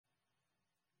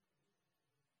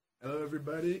Hello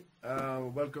everybody,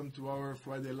 welcome to our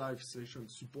Friday live session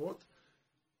support.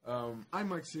 I'm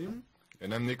Maxime.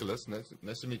 And I'm Nicholas,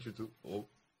 nice to meet you too. Oh.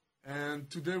 And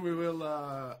today we will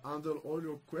handle all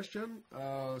your questions,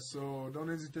 so don't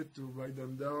hesitate to write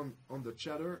them down on the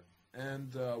chatter,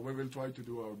 and we will try to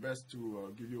do our best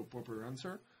to give you a proper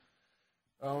answer.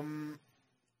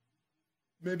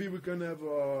 Maybe we can have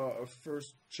a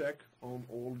first check on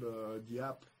all the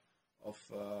app of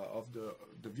the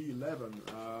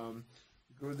V11,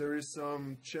 because there is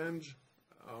some change,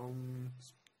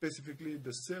 specifically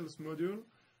the sales module.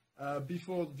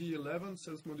 Before V11,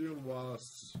 sales module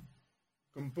was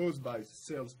composed by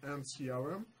sales and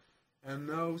CRM, and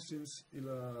now since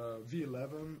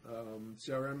V11,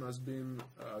 CRM has been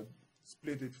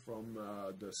split it from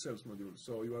the sales module.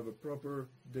 So you have a proper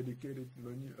dedicated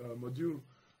module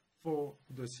for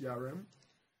the CRM.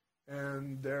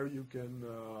 And there you can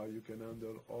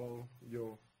handle all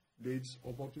your leads,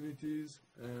 opportunities,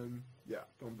 and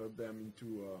convert them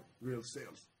into real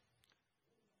sales.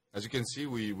 As you can see,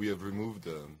 we have removed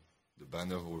the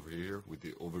banner over here with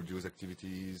the overdue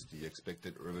activities, the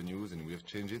expected revenues, and we have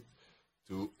changed it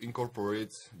to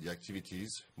incorporate the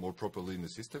activities more properly in the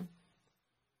system.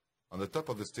 On the top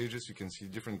of the stages, you can see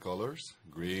different colors,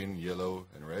 green, yellow,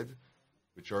 and red,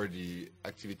 which are the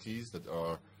activities that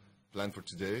are planned for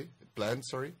today,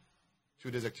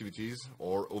 2 days activities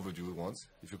or overdue ones.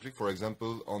 If you click, for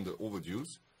example, on the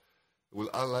overdues, it will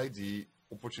highlight the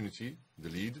opportunity, the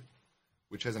lead,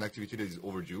 which has an activity that is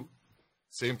overdue.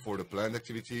 Same for the planned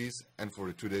activities and for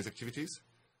the 2 days activities.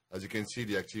 As you can see,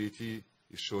 the activity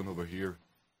is shown over here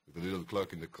with a little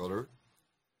clock in the color.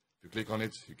 If you click on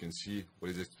it, you can see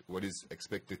what is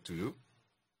expected to do.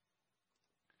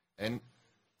 And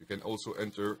you can also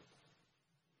enter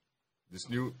this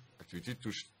new activity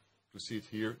to see it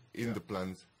here in the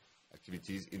planned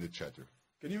activities in the chatter.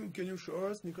 Can you show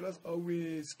us, Nicolas, how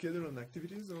we schedule an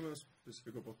activities on a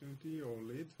specific opportunity or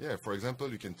lead? Yeah, for example,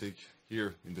 you can take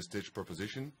here in the stage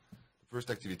proposition, the first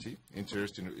activity,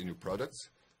 interest in your products.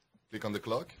 Click on the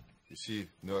clock. You see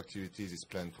no activities is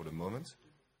planned for the moment.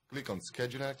 Click on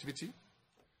schedule an activity.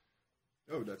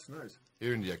 Oh, that's nice.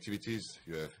 Here in the activities,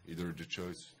 you have either the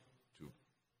choice to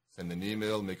send an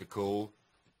email, make a call,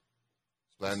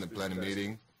 plan a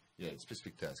meeting. Yeah, it's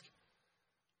specific task.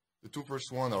 The 2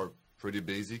 first one are pretty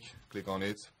basic. Click on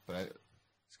it,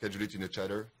 schedule it in the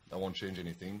chatter. That won't change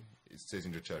anything. It stays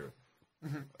in the chatter.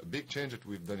 A big change that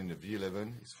we've done in the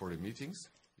V11 is for the meetings.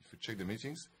 If you check the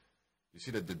meetings, you see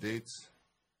that the dates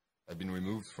have been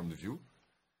removed from the view.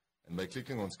 And by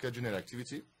clicking on schedule an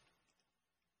activity,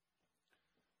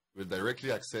 we'll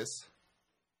directly access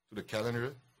to the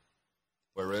calendar,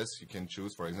 whereas you can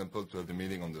choose, for example, to have the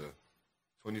meeting on the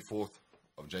 24th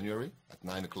of January at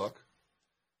 9 o'clock,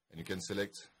 and you can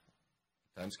select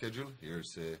time schedule.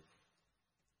 Here's a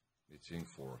meeting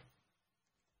for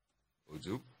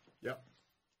Odoo. Yeah.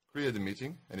 Create the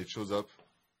meeting, and it shows up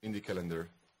in the calendar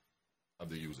of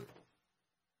the user.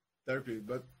 Directly,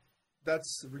 but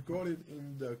that's recorded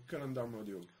in the calendar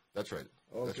module. That's right.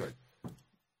 Okay. That's right.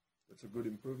 That's a good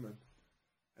improvement.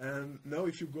 And now,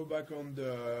 if you go back on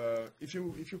the, if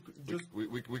you just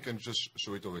we can just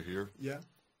show it over here. Yeah.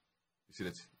 You see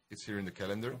that it's here in the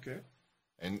calendar. Okay.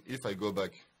 And if I go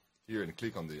back here and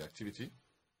click on the activity,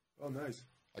 oh, nice.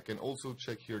 I can also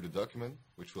check here the document,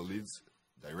 which will lead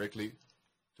directly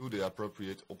to the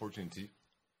appropriate opportunity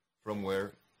from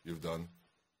where you've done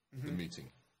the meeting.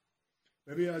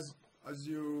 Maybe as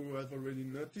you have already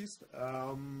noticed,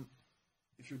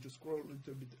 if you just scroll a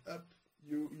little bit up,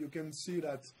 you can see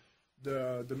that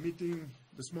the meeting,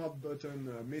 the smart button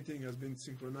meeting has been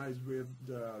synchronized with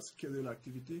the schedule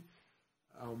activity.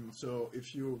 So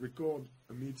if you record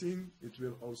a meeting, it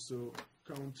will also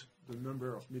count the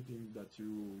number of meetings that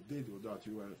you did or that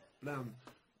you have planned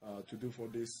to do for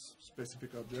this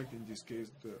specific object, in this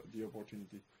case, the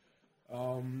opportunity.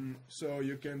 So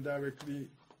you can directly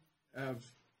have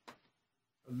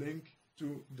a link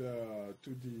to the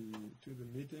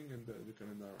meeting and the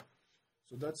calendar.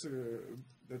 So that's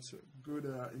a good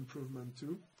improvement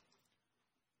too.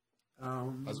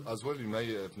 As well, you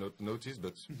may have not noticed,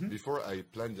 but before I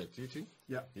planned the activity,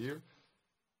 here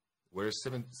were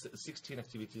 16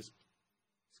 activities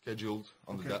scheduled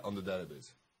on the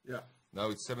database. Yeah. Now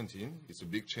it's 17. It's a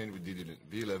big change we did in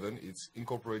V11. It's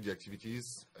incorporate the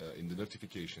activities in the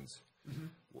notifications.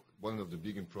 One of the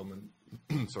big improvement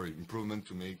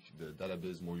to make the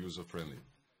database more user friendly.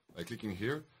 By clicking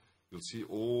here, you'll see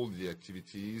all the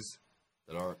activities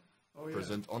that are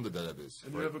present on the database.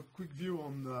 And you have a quick view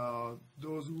on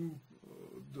those who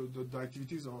the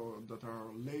activities that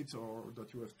are late or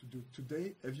that you have to do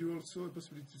today. Have you also a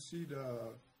possibility to see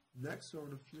next or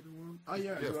the future one? Ah,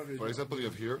 yeah, Yeah, you have it. for example, you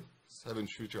have here 7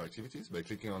 future activities. By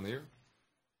clicking on here,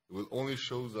 it will only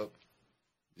shows up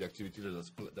the activities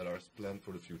that are planned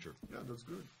for the future. Yeah, that's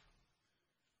good.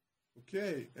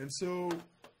 Okay, and so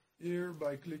here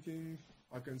by clicking,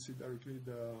 I can see directly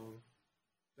the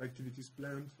activities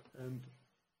planned, and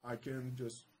I can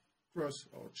just cross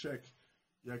or check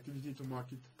the activity to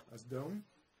mark it as done.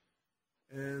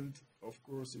 And of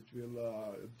course, it will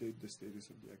update the status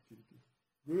of the activity.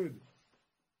 Good.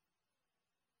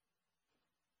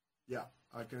 Yeah,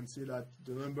 I can see that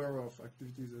the number of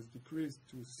activities has decreased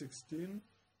to 16.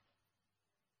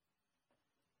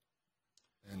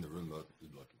 And the run bot is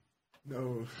blocking.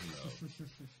 No.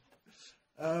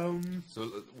 No.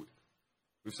 So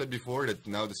we've said before that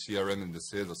now the CRM and the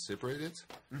sales are separated.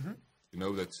 Mm-hmm. You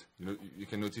know that you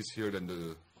can notice here that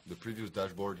the previous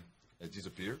dashboard has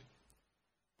disappeared.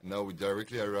 And now we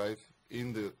directly arrive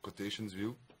in the quotations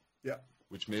view, Yeah.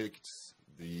 which makes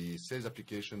the sales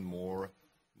application more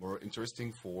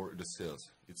interesting for the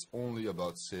sales. It's only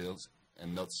about sales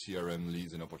and not CRM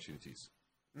leads and opportunities.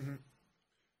 Mm-hmm.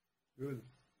 Good.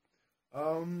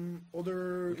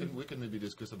 Other. We can maybe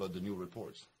discuss about the new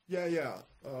reports. Yeah.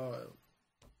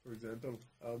 For example,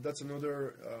 that's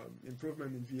another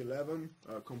improvement in V11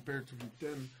 compared to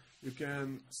V10. You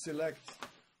can select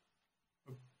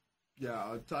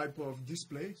a type of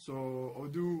display. So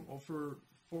Odoo offer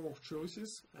 4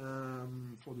 choices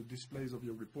for the displays of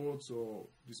your reports. So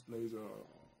displays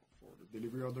for the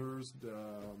delivery orders, the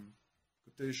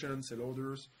quotation, sell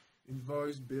orders,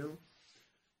 invoice, bill,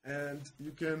 and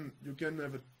you can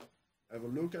have a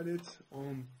look at it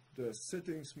on the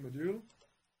settings module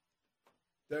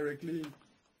directly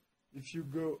if you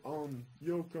go on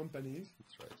your companies.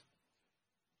 That's right.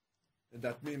 And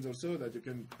that means also that you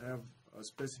can have a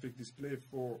specific display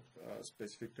for a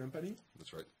specific company.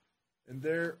 That's right. And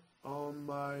there on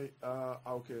my,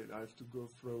 okay, I have to go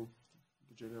through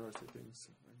the general settings,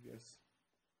 I guess.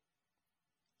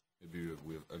 Maybe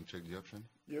we have unchecked the option.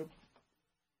 Yep.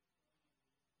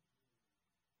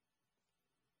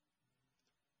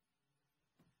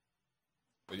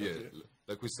 But yeah, Okay.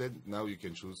 like we said, now you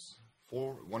can choose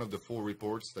one of the 4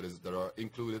 reports that are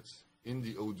included in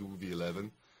the Odoo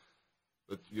V11.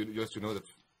 But you have to know that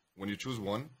when you choose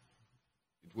one,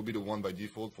 it will be the one by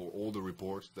default for all the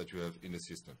reports that you have in the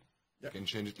system. Yeah. You can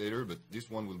change it later, but this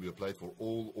one will be applied for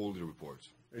all the reports.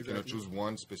 You cannot choose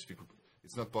one specific.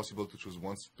 It's not possible to choose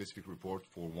one specific report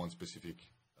for one specific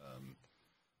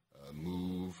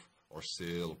move or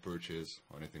sale or purchase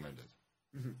or anything like that.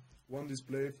 Mm-hmm. One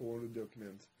display for all the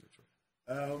documents. That's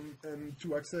right. And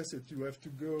to access it, you have to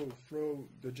go through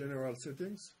the general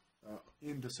settings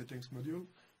in the settings module.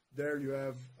 There you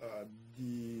have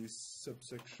the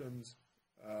subsections,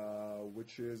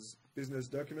 which is business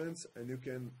documents, and you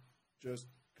can just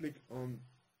click on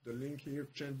the link here,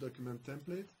 change document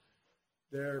template.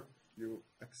 There you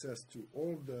access to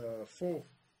all the four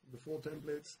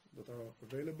templates that are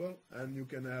available, and you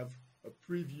can have a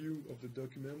preview of the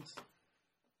documents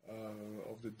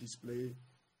of the display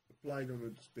applied on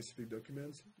a specific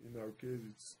document. In our case,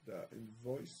 it's the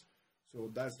invoice. So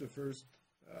that's the first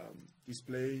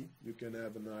display. You can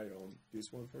have an eye on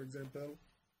this one, for example.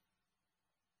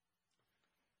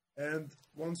 And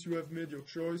once you have made your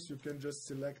choice, you can just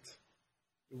select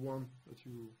the one that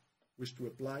you wish to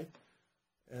apply.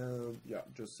 And yeah,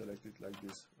 just select it like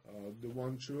this. The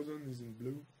one chosen is in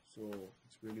blue, so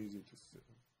it's really easy to see.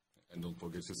 And don't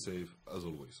forget to save, as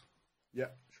always. Yeah,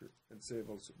 sure. And save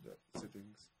also the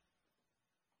settings.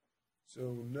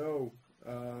 So now,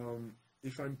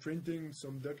 if I'm printing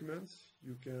some documents,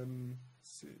 you can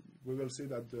see, we will see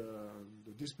that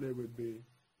the display will be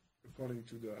according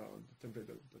to the template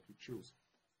that we choose.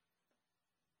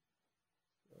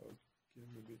 Okay,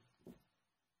 maybe have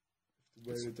to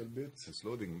wait a little bit. It's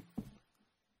loading.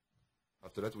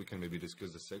 After that, we can maybe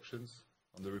discuss the sections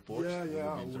on the report. Yeah, It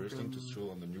yeah, will be we interesting can- to show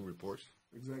on the new report.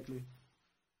 Exactly.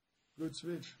 Good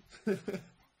switch.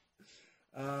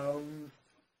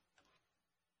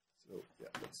 So yeah,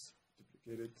 let's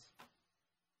duplicate it.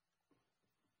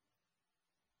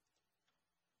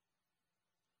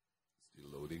 Still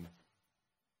loading.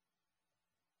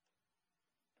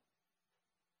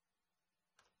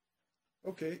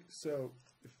 Okay, so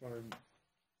if I'm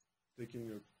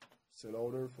taking a sell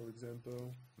order, for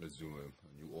example, Let's do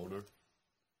a new order.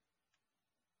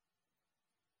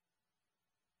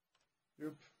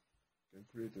 yep, can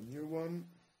create a new one.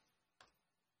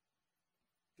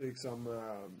 Take some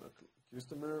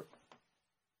customer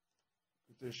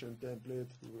quotation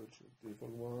template, which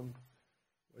default one,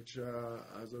 which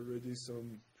has already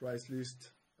some price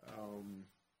list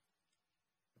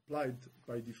applied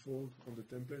by default on the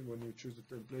template. When you choose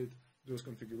the template, those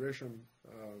configuration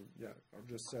are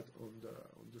just set on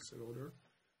the sale order.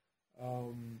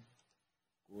 Of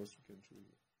course, we can choose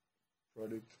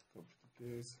product, copy to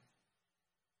case.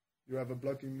 You have a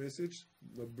blocking message,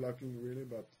 not blocking really,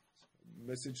 but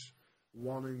message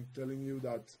warning telling you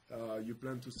that you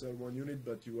plan to sell 1 unit,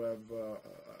 but you have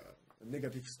a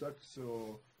negative stock.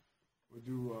 So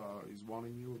Odoo is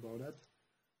warning you about that.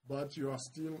 But you are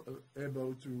still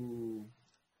able to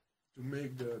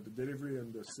make the delivery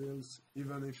and the sales,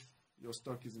 even if your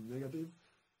stock is in negative.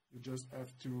 You just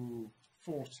have to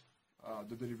force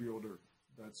the delivery order.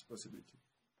 That's possibility.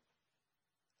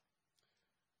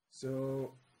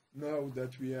 So now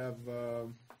that we have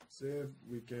saved,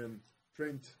 we can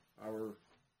print our,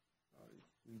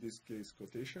 in this case,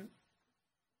 quotation.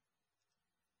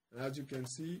 And as you can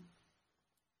see,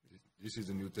 this is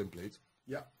a new template.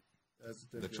 Yeah, that's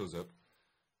the template that shows up.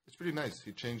 It's pretty nice.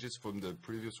 It changes from the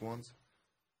previous ones.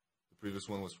 The previous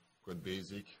one was quite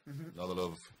basic, not a lot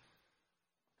of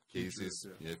cases,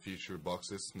 feature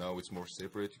boxes. Now it's more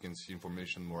separate. You can see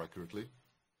information more accurately.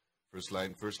 First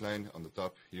line on the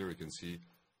top here, you can see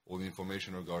all the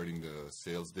information regarding the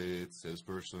sales date,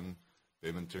 salesperson,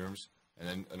 payment terms, and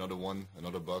then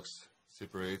another box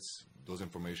separates those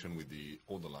information with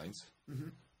all the lines.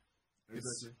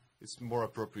 Exactly. It's more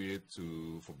appropriate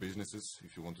for businesses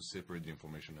if you want to separate the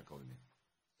information accordingly.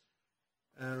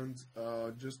 And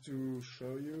just to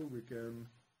show you, we can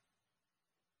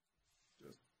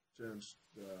just change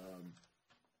the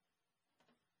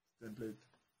template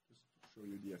just to show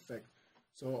you the effect.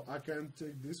 So I can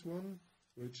take this one,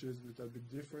 which is a little bit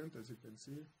different, as you can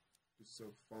see. It's so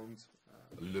font.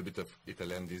 A little bit of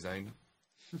Italian design.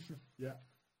 Yeah.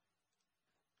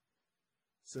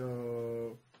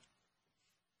 So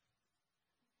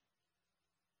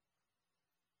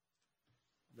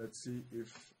let's see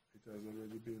if it has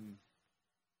already been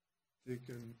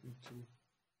taken into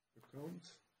account.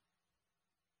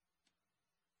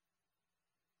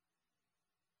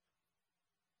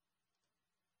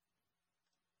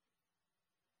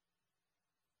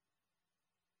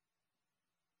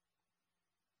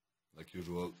 Like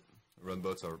usual,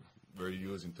 runbots are very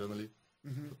used internally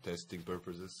for testing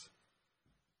purposes,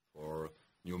 for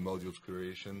new modules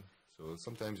creation. So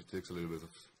sometimes it takes a little bit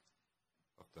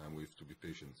of time. We have to be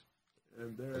patient.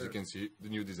 And there, as you can see, the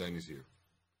new design is here.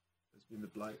 It's been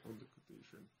applied on the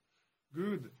quotation.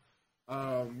 Good.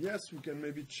 Yes, we can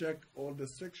maybe check all the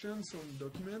sections on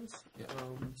documents,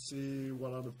 see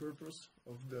what are the purpose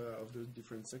of the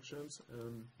different sections,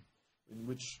 and in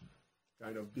which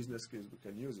kind of business case we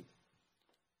can use it.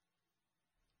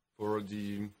 For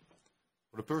the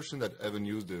person that haven't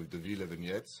used the V11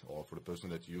 yet, or for the person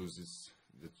that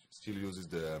still uses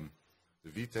the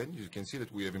V10, you can see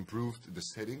that we have improved the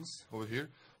settings over here.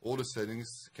 All the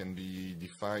settings can be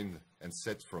defined and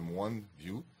set from one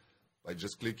view by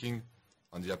just clicking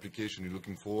on the application you're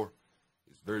looking for.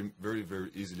 It's very, very,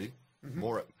 very easily.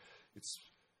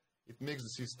 It makes the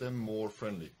system more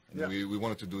friendly, and we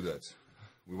wanted to do that.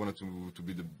 We wanted to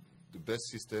be the best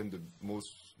system, the most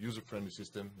user-friendly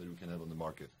system that we can have on the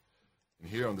market. And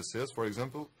here on the sales, for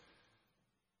example,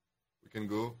 we can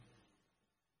go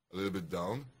a little bit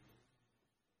down.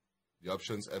 The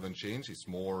options haven't changed. It's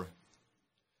more,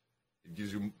 it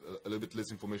gives you a little bit less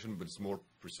information, but it's more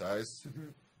precise.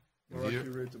 More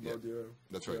accurate about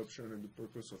that's the right. option and the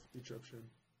purpose of each option.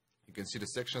 You can see the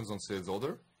sections on sales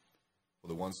order. For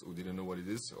the ones who didn't know what it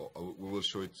is, we will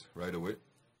show it right away.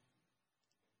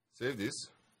 Save this.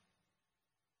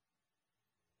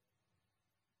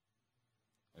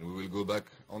 And we will go back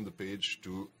on the page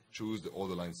to choose the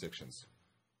order line sections.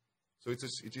 So it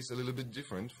is a little bit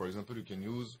different. For example, you can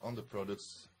use on the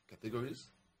products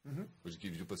categories, which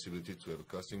gives you possibility to have a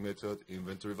costing method,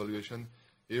 inventory valuation.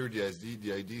 Here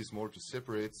the idea is more to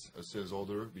separate a sales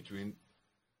order between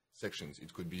sections.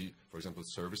 It could be, for example,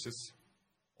 services,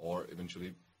 or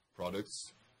eventually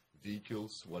products,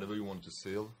 vehicles, whatever you want to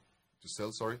sell.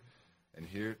 And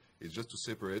here it's just to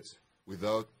separate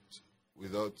without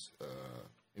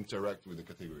interact with the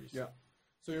categories. Yeah.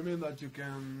 So you mean that you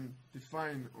can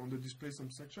define on the display some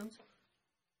sections?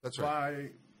 That's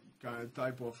right. By kind of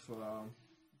type of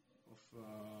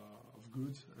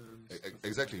goods.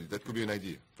 Exactly. That could be an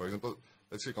idea. For example,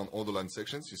 let's click on all the line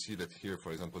sections. You see that here,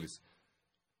 for example, is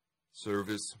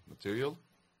service material.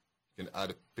 You can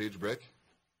add a page break.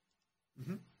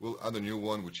 We'll add a new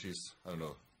one, which is, I don't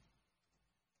know,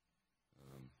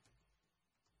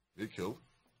 vehicle.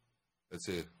 Let's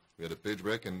say we had a page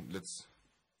break, and let's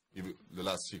give it the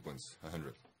last sequence,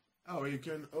 100. Oh, you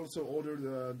can also order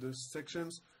the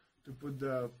sections to put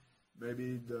the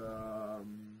maybe the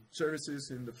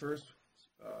services in the first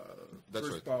That's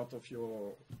first right. part of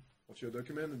your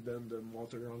document, and then the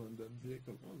material, and then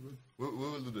vehicle. Oh, good. We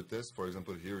will do the test. For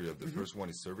example, here you have the first one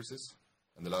is services,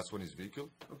 and the last one is vehicle.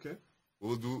 Okay. We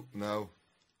will do now,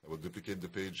 I will duplicate the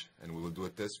page, and we will do a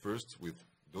test first with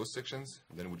those sections,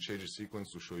 and then we'll change the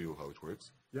sequence to show you how it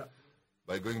works. Yeah.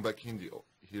 By going back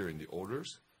here in the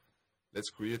orders, let's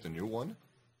create a new one.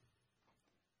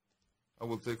 I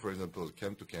will take, for example,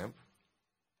 camp to camp.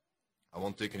 I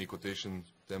won't take any quotation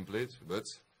template, but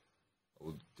I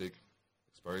will take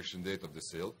expiration date of the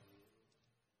sale.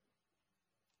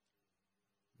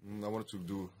 I want to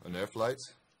do an air flight.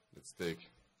 Let's take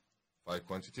 5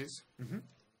 quantities.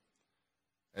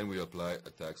 And we apply a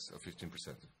tax of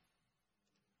 15%.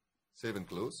 Save and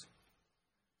close.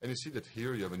 And you see that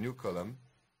here you have a new column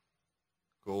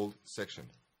called section.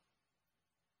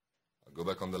 I'll go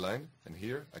back on the line, and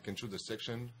here I can choose the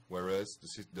section whereas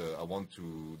I want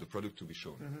the product to be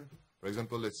shown. For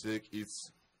example, let's say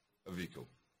it's a vehicle.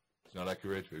 It's not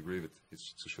accurate, we agree with it.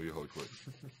 It's to show you how it works.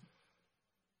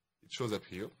 It shows up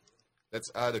here. Let's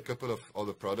add a couple of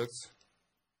other products.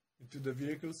 Into the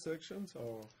vehicle sections,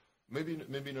 or Maybe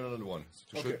another one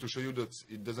to show you that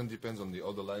it doesn't depend on the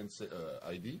other line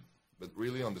ID, but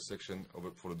really on the section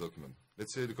for the document.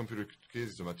 Let's say the computer case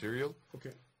is a material,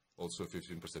 okay. also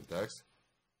 15% tax.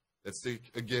 Let's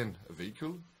take again a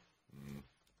vehicle,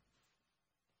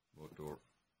 motor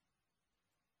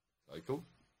cycle.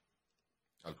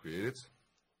 I'll create it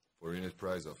for a unit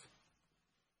price of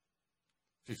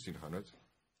 1,500,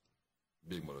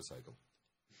 big motorcycle,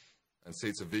 and say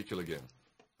it's a vehicle again.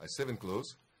 I save and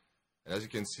close. And as you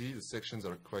can see, the sections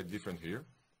are quite different here.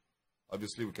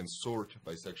 Obviously, we can sort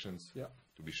by sections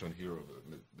to be shown here,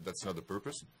 but that's not the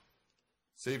purpose.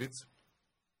 Save it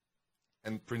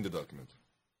and print the document.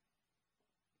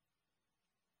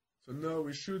 So now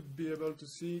we should be able to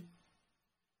see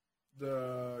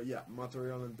the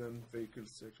material and then vehicle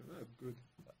section. Good.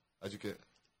 As you can,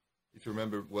 if you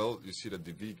remember well, you see that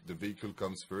the vehicle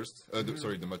comes first.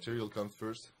 The material comes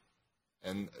first,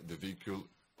 and the vehicle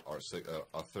are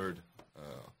third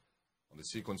on the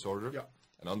sequence order,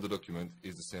 and on the document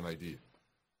is the same ID.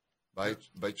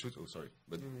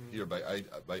 Here by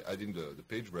adding the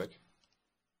page break,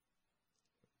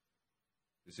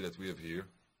 you see that we have here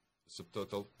the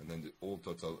subtotal and then the whole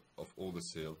total of all the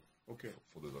sale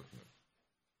for the document.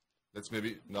 Let's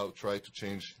maybe now try to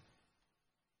change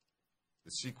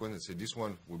the sequence and say this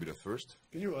one will be the first.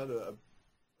 Can you add a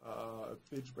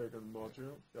page break on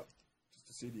material? Yeah, just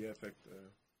to see the effect.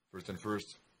 First and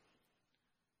first.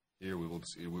 Here we will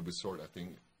be sorted, I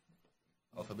think,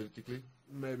 alphabetically.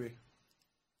 Maybe.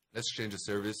 Let's change the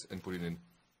service and put it in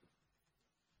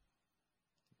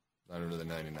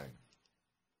 999.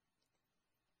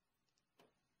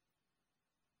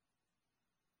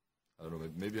 I don't know,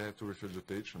 maybe I have to refresh the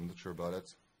page. I'm not sure about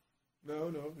that.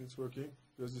 No, it's working.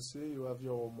 As you see, you have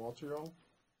your material.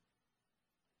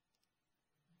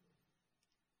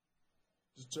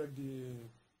 Just check the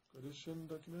quotation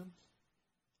document.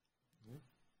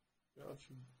 Yeah, if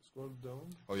you scroll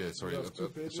down. Oh yeah, sorry,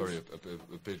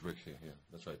 a page break here. Yeah,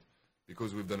 that's right.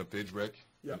 Because we've done a page break,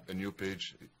 a new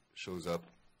page shows up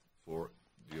for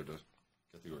the other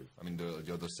category. I mean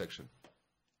the other section.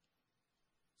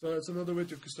 So that's another way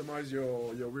to customize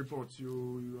your reports.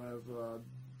 You have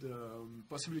the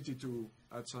possibility to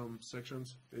add some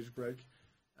sections, page break.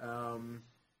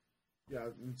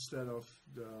 Instead of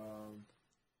the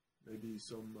maybe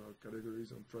some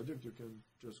categories on product, you can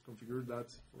just configure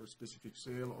that for a specific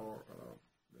sale or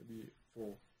maybe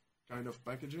for kind of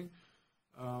packaging.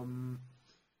 It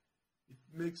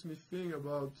makes me think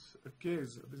about a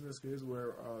business case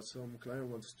where some client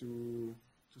wants to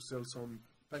sell some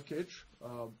package.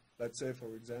 Let's say,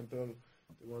 for example,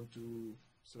 they want to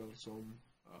sell some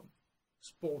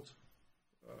sports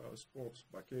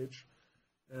package,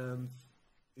 and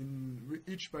in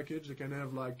each package they can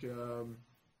have like a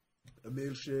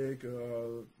milkshake,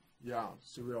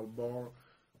 cereal bar,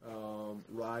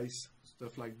 rice,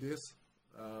 stuff like this.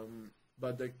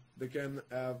 But they can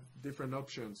have different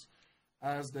options,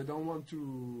 as they don't want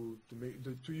to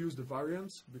use the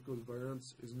variance, because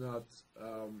variance is not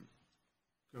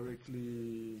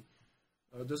correctly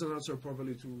doesn't answer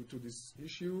properly to this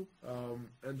issue,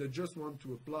 and they just want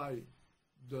to apply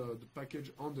the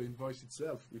package on the invoice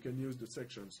itself. You can use the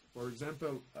sections. For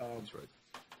example, that's right.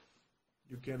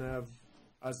 You can have,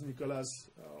 as Nicolas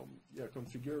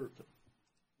configured,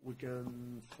 we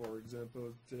can, for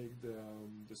example, take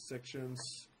the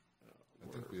sections. I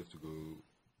think we have to go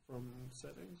from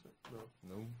settings.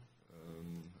 No,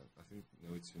 I think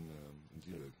no. It's in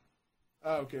debug.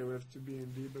 Okay. We have to be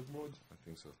in debug mode. I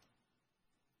think so.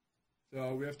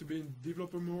 So we have to be in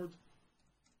developer mode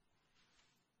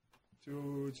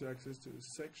to access to the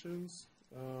sections.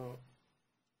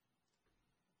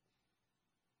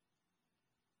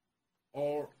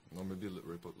 Or maybe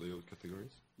report layout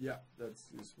categories. yeah, that's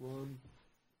this one.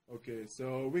 Okay,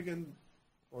 so we can,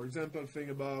 for example,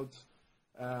 think about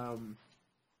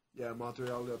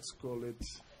material. Let's call it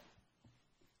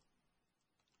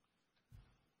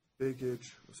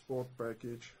package, sport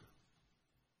package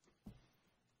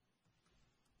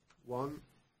 1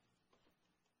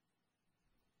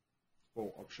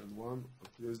 for option 1,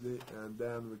 obviously, and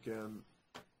then we can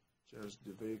change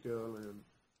the vehicle and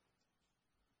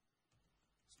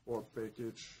sport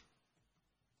package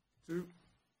 2.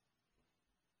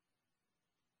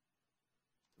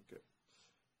 Okay.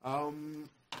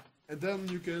 And then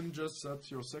you can just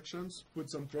set your sections, put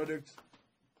some product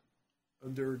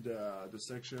under the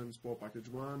section sport package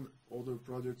 1, other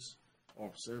products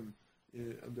or same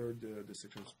under the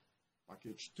sections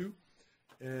package 2,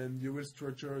 and you will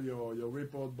structure your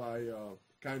report by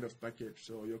kind of package,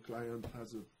 so your client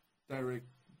has a direct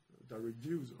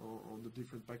views on the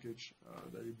different package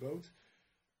that he bought.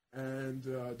 And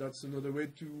that's another way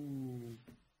to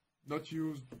not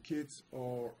use kits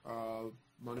or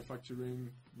manufacturing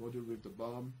module with the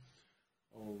BOM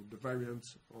or the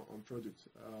variant on product.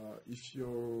 If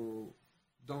you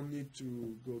don't need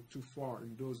to go too far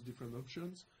in those different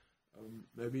options,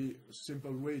 maybe a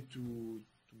simple way to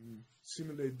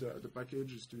simulate the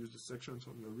package is to use the sections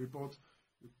on your report.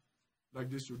 Like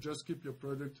this, you just keep your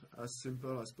product as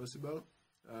simple as possible,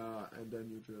 and then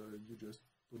you just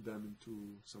put them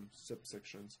into some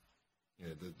subsections.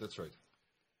 Yeah, that's right.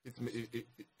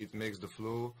 It makes the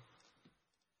flow,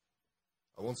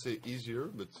 I won't say easier,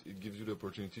 but it gives you the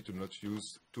opportunity to not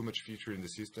use too much feature in the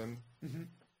system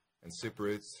and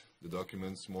separate the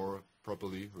documents more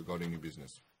properly regarding your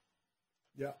business.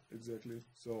 Yeah, exactly.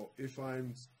 So if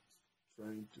I'm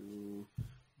trying to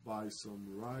buy some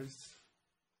rice,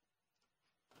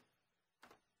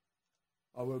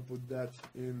 I will put that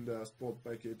in the sport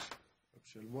package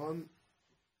option 1.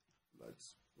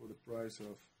 Let's put the price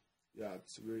of, yeah,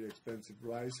 it's really expensive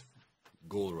rice.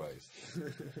 Gold rice.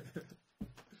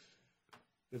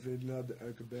 Definitely not the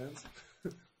Uncle Ben's.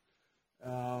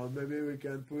 Maybe we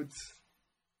can put,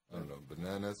 I don't know,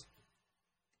 bananas.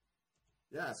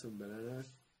 Yeah, some bananas.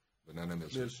 Banana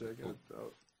milkshake. Milkshake.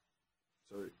 Oh,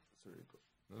 sorry.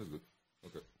 No, that's good.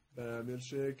 Okay. Banana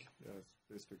milkshake. Yeah,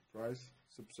 specific price.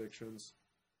 Subsections.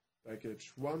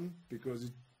 Package 1,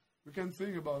 because we can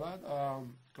think about that.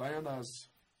 Client has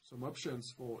some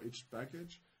options for each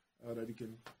package that he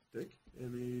can take,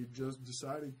 and he just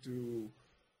decided to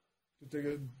take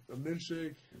a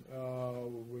milkshake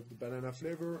with the banana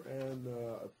flavor and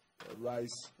a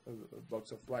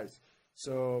box of rice.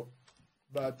 So,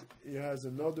 but he has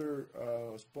another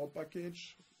sport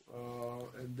package,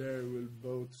 and there will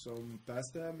both some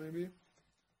pasta maybe.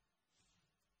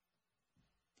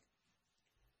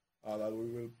 That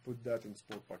we will put that in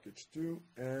sport package 2,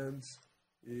 and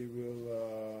he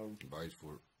will buy it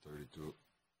for 32.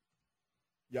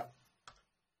 Yeah,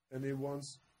 and he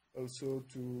wants also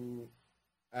to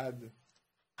add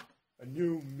a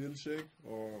new milkshake,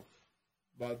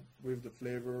 but with the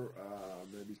flavor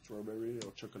maybe strawberry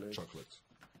or chocolate. Chocolate.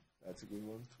 That's a good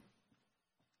one.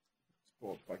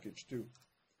 Sport package 2.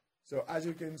 So as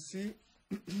you can see,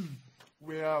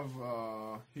 we have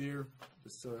here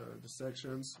the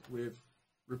sections with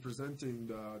representing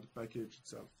the package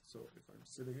itself. So if I'm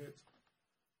setting it,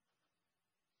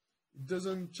 it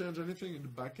doesn't change anything in the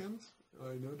backend,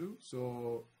 I know do.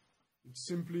 So it's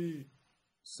simply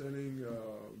selling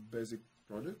basic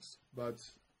products, but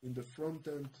in the front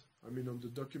end, I mean on the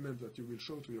document that you will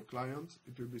show to your client,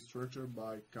 it will be structured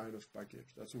by kind of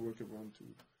package. That's a workaround to.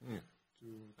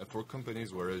 And for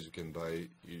companies, whereas you can buy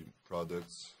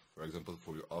products, for example,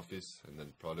 for your office, and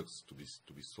then products to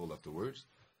be sold afterwards,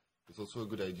 it's also a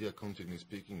good idea, accountingly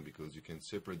speaking, because you can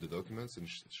separate the documents and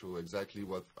show exactly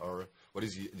what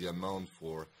is the amount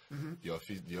for the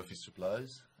office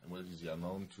supplies, and what is the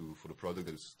amount for the product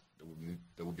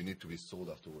that would need to be sold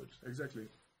afterwards. Exactly.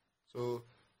 So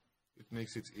it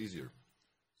makes it easier.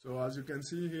 So as you can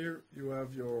see here, you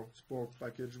have your sport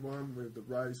package 1 with the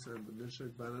rice and the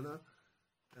milkshake banana,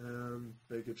 and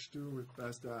package 2 with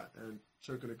pasta and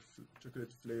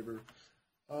chocolate flavor.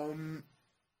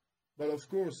 But of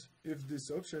course, if this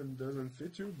option doesn't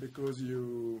fit you because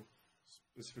you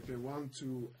specifically want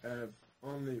to have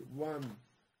only one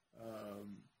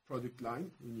product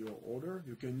line in your order,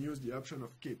 you can use the option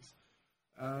of kit.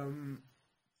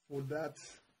 For that,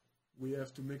 we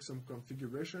have to make some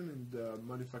configuration in the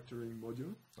manufacturing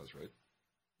module. That's right.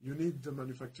 you need the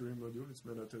manufacturing module. It's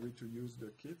mandatory to use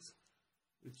the kit.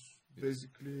 It's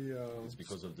basically... It's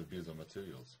because of the bills of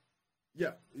materials.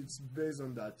 Yeah, it's based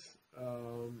on that.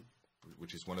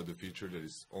 Which is one of the features that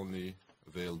is only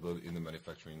available in the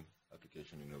manufacturing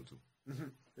application in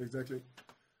O2. Exactly.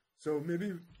 So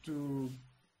maybe to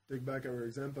take back our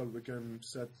example, we can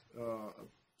set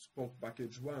sport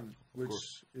package 1,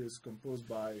 which is composed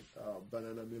by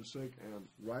banana milkshake and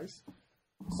rice.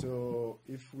 So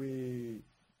if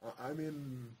I'm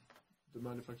in the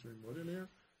manufacturing module here,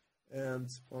 and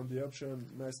on the option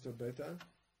master data,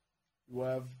 you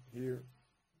have here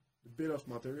the bill of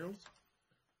materials.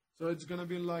 So it's going to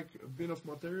be like a bill of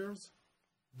materials,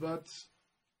 but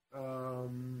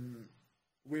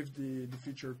with the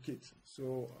feature kit.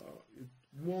 So it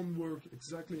won't work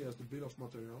exactly as the bill of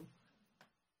material.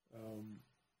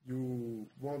 You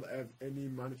won't have any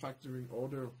manufacturing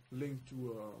order linked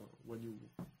to when you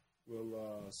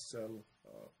will sell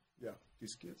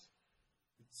this kit.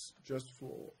 It's just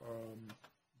for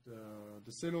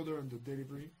the sale order and the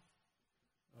delivery.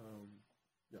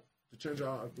 The change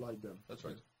are applied then. That's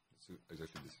right. It's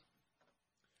exactly this.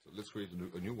 So let's create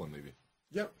a new one, maybe.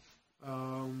 Yeah.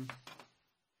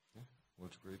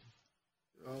 What to create?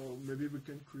 Maybe we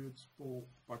can create sport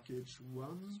package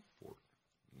 1. Sport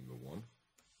number 1.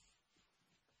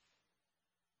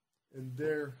 And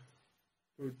there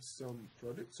put some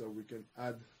products, so we can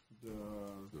add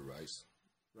the rice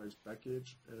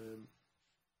package and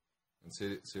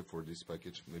say for this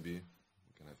package maybe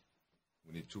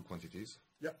we need 2 quantities.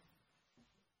 Yeah.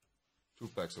 2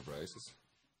 packs of rices.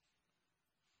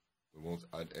 We won't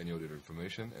add any other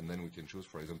information, and then we can choose,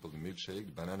 for example, the milkshake,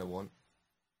 the banana one,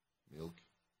 milk.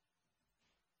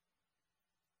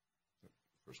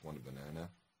 First one, the banana.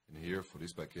 And here, for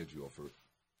this package, you offer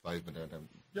 5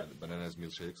 bananas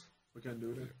milkshakes. We can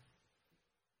do that.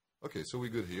 Okay, so we're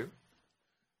good here.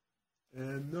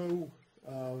 And now,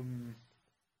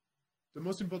 the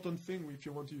most important thing if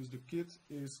you want to use the kit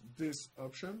is this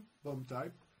option, bomb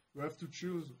type. You have to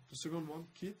choose the second one,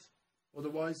 kit.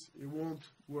 Otherwise, it won't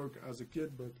work as a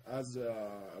kit, but as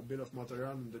a bit of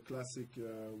material in the classic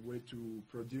way to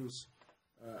produce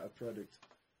a product.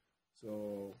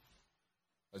 So,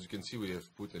 as you can see, we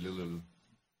have put a little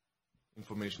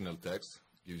informational text.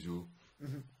 It gives you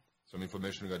some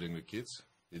information regarding the kits.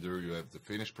 Either you have the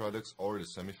finished products or the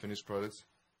semi-finished products,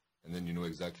 and then you know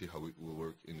exactly how it will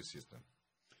work in the system.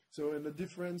 So, and the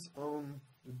difference on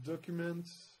the document,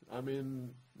 I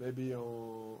mean, maybe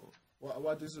on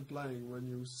what is applying when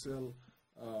you sell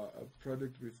a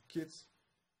product with kits?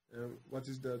 What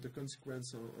is the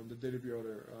consequence on the delivery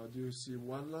order? Do you see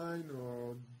one line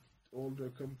or all the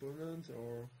components,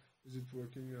 or is it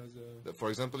working as a... For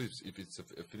example, if it's a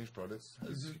finished product,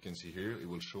 as you can see here, it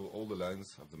will show all the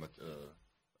lines of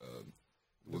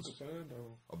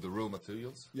the raw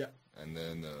materials. Yeah. And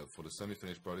then for the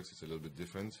semi-finished products, it's a little bit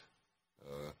different.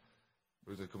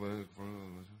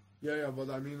 Yeah, but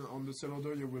I mean, on the sell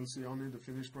order, you will see only the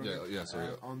finished product. Yeah,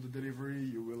 sorry. On the delivery,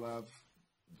 you will have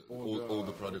all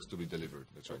the products to be delivered.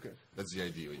 That's right. Okay. That's the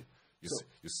idea.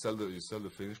 You sell the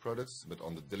finished products, but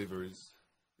on the deliveries,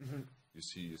 you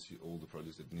see all the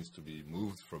products that needs to be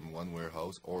moved from one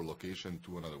warehouse or location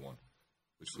to another one,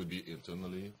 which could be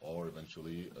internally or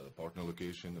eventually a partner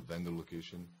location, a vendor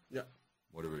location. Yeah.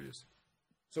 Whatever it is.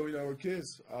 So in our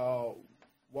case,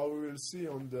 what we will see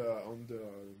on the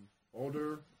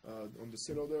order, on the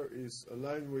sale order, is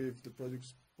aligned with the product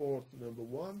sport number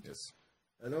 1. Yes.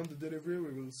 And on the delivery,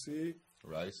 we will see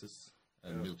rices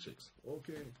and milkshakes.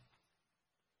 Okay.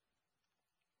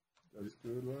 That's a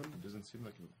good one. It doesn't seem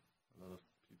like a lot of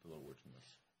people are watching us.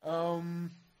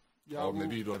 Yeah. Or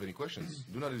maybe you don't have any questions.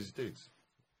 Do not hesitate.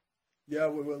 Yeah,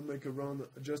 we will make a round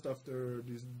just after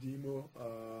this demo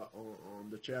on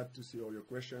the chat to see all your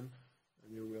questions,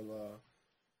 and you will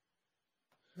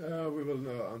we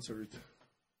will answer it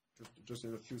just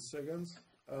in a few seconds.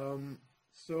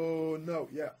 So now,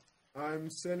 yeah, I'm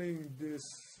selling this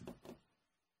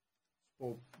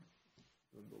sport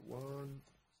number 1.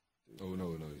 Oh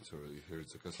no, it's already here.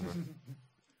 It's a customer.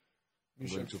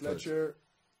 Michel Fletcher.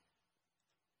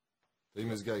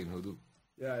 Famous guy in Odoo.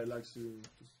 Yeah, he likes to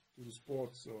do the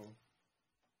sport, so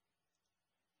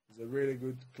he's a really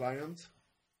good client.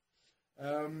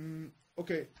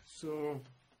 Okay, so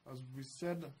as we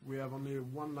said, we have only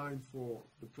one line for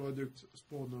the product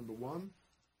sport number 1.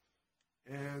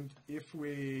 And if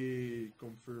we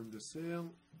confirm the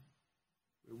sale,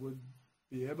 we would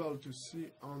be able to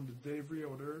see on the delivery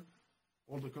order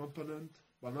all the component,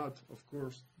 but not, of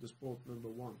course, the sport number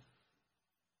 1.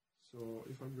 So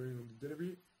if I'm going on the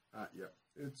delivery, yeah,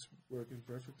 it's working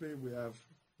perfectly. We have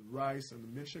the rice and the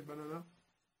milkshake banana,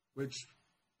 which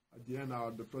at the end,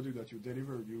 the product that you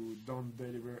deliver, you don't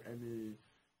deliver any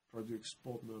product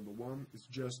spot number one. It's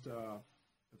just a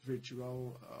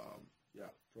virtual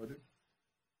product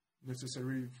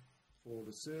necessary for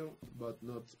the sale, but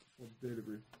not for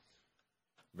delivery.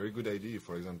 Very good idea.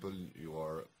 For example, you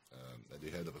are at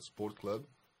the head of a sport club,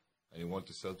 and you want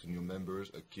to sell to new members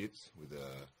a kit with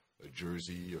a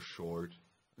jersey, a short,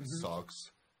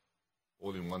 socks,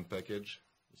 all in one package.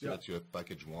 You see that you have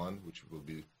package one, which will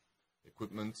be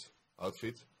equipment,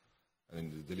 outfit, and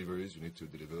in the deliveries, you need to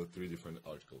deliver 3 different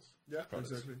articles. Yeah,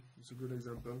 exactly. It's a good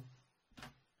example.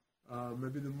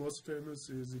 Maybe the most famous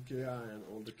is IKEA and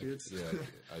all the kits.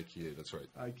 Yeah, IKEA, that's right.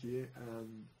 IKEA,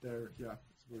 and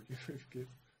it's working with kit.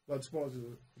 But sport is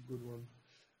a good one.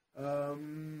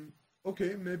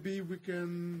 Okay, maybe we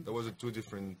can. There was 2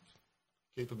 different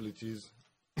capabilities.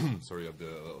 Sorry, of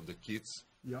the kits.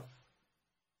 Yeah.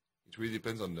 It really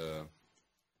depends on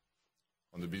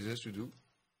the business you do.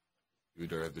 You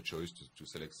either have the choice to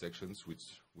select sections,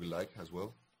 which we like as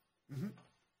well.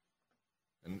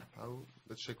 And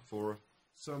let's check for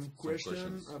some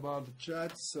questions about the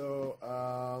chat. So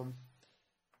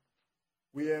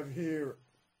we have here.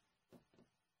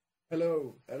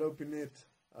 Hello, Pinit.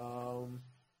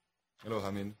 Hello,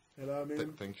 Hamin. Hello,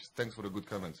 Hamin. Thanks for the good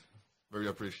comment. Very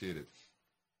appreciated.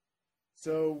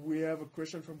 So we have a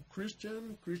question from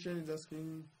Christian. Christian is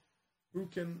asking,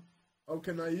 how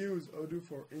can I use Odoo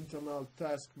for internal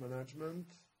task management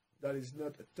that is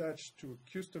not attached to a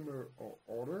customer or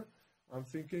order? I'm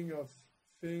thinking of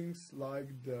things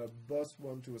like the boss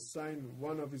want to assign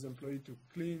one of his employees to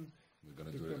clean the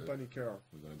company car.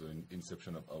 We're going to do an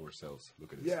inception of ourselves.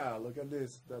 Look at this. Yeah, look at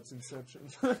this. That's inception.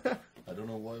 I don't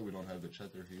know why we don't have the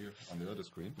chatter here on the other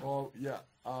screen. Oh, yeah.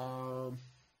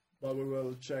 But we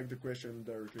will check the question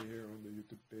directly here on the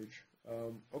YouTube page.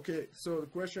 Okay, so the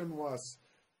question was,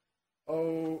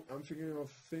 I'm thinking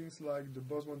of things like the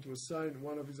boss want to assign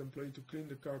one of his employees to clean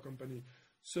the car company.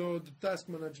 So the task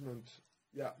management,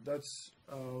 that's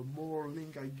more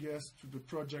linked, I guess, to the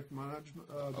project management.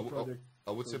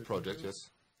 I would say project,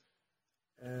 yes.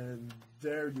 And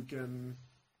there we can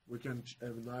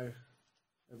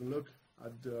have a look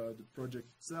at the project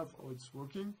itself, how it's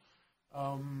working.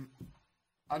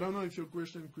 I don't know if your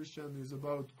question, Christian, is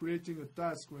about creating a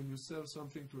task when you sell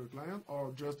something to a client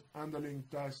or just handling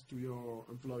tasks to your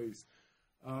employees.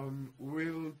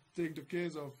 We'll take the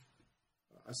case of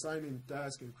assigning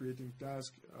tasks and creating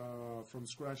tasks from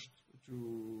scratch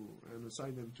and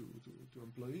assign them to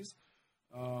employees.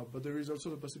 But there is also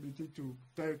the possibility to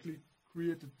directly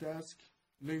create a task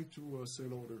linked to a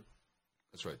sale order.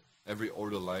 That's right. Every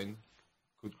order line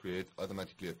could create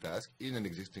automatically a task in an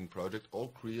existing project or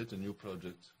create a new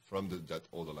project from that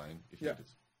order line if needed.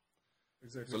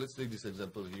 Exactly. So let's take this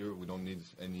example here. We don't need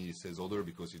any sales order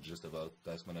because it's just about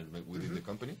task management within the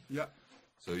company. Yeah.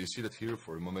 So you see that here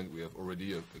for a moment we have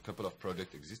already a couple of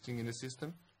projects existing in the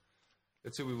system.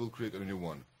 Let's say we will create a new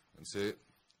one and say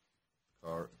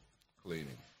car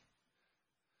cleaning.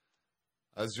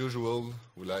 As usual,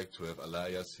 we like to have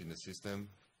alias in the system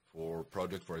for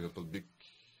project, for example, big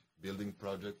building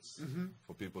projects,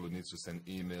 for people who need to send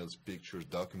emails, pictures,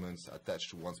 documents attached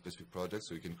to one specific project.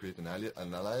 So you can create an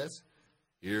alias.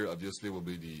 Here, obviously, will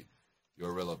be the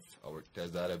URL of our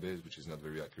test database, which is not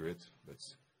very accurate. But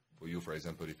for you, for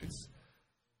example, if it's,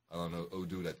 I don't know,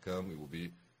 odoo.com, it will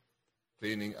be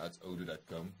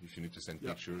cleaning@odoo.com if you need to send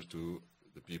pictures to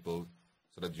the people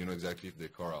so that you know exactly if the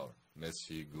car are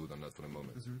messy, good, or not for the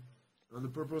moment. And the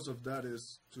purpose of that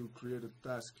is to create a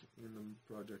task in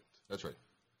a project. That's right.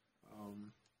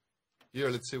 Here,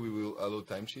 let's say we will allow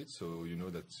timesheets, so you know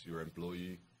that your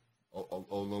employee, how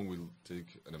long will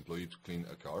take an employee to clean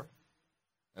a car.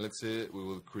 And let's say we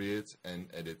will create and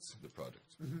edit the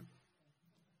project.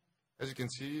 As you can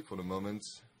see, for the moment,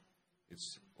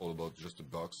 it's all about just a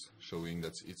box showing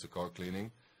that it's a car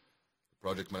cleaning. The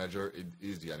project manager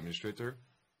is the administrator,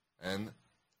 and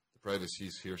the privacy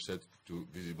is here set to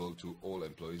visible to all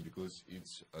employees because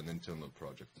it's an internal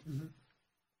project.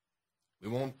 We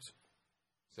won't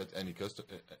set any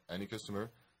customer,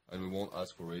 and we won't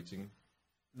ask for rating.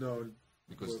 No,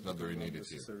 because it's not very needed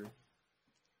here.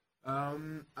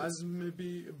 As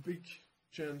maybe a big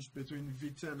change between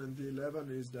V10 and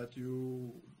V11 is that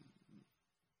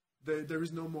there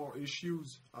is no more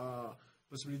issues,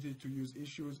 possibility to use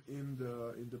issues in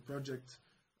the project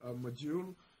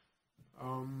module.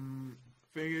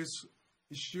 Thing is,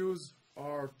 issues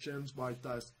are changed by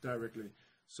task directly.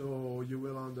 So you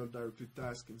will handle directly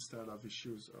task instead of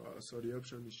issues. So the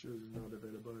option issues is not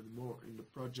available anymore in the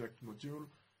project module.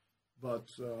 But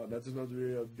that is not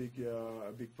really a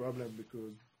big problem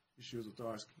because issues or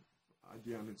task, at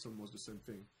the end, it's almost the same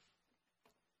thing.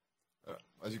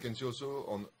 As you can see also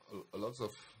on a lot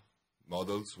of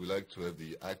models, we like to have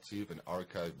the active and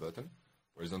archive button.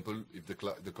 For example, if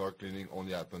the car cleaning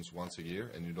only happens once a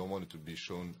year and you don't want it to be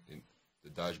shown in the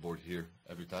dashboard here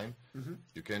every time,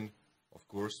 you can, of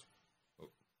course,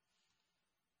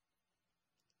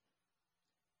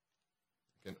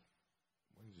 why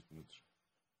is it not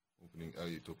opening?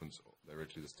 It opens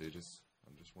directly the stages.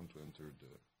 I just want to enter the...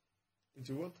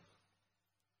 Into what?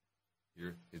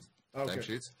 Here, it's Okay.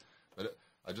 timesheets. But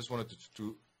I just wanted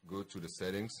to go to the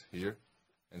settings here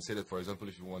and say that, for example,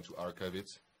 if you want to archive it,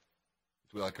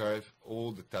 it will archive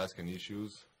all the tasks and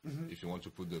issues if you want to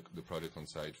put the project on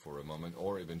site for a moment,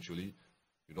 or eventually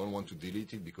you don't want to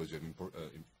delete it because you have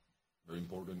very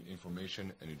important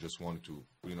information and you just want to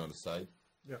put it on the side.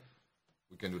 Yeah.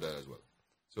 We can do that as well.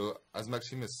 So as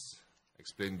Maxime has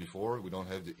explained before, we don't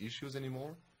have the issues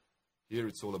anymore. Here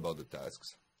it's all about the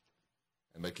tasks.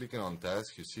 And by clicking on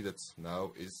task, you see that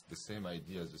now is the same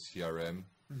idea as the CRM.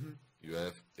 You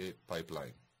have a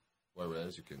pipeline.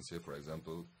 Whereas you can say, for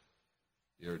example,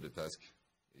 here the task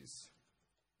is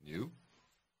new.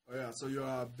 Oh yeah, so you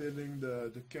are building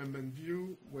the Kanban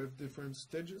view with different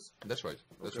stages? That's right.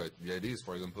 That's Okay. right. The idea is,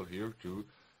 for example, here to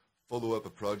follow up a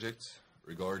project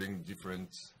regarding different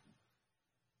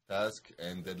tasks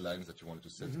and deadlines that you want to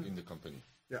set in the company.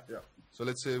 Yeah, yeah. So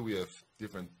let's say we have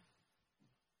different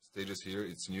stages here.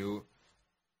 It's new,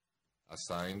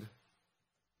 assigned,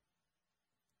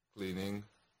 cleaning,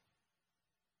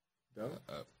 Done?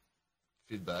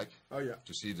 feedback Oh yeah.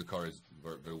 to see if the car is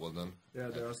very, very well done. Yeah,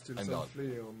 there are still and some done.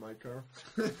 flea on my car.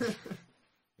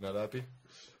 Not happy?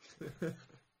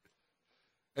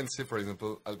 And say, for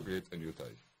example, I'll create a new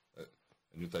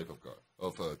type of car,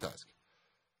 of task.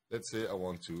 Let's say I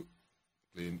want to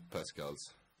clean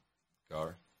Pascal's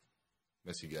car,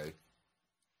 messy guy.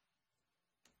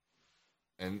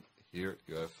 And here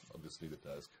you have, obviously, the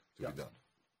task to be done.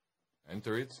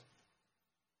 Enter it.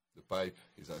 The pipe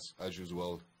is as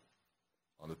usual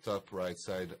on the top right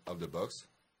side of the box.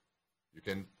 You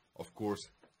can, of course,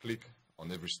 click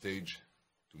on every stage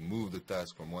to move the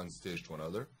task from one stage to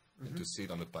another and to see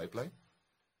it on the pipeline.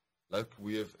 Like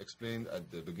we have explained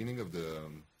at the beginning of the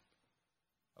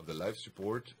live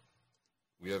support,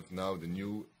 we have now the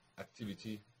new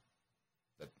activity,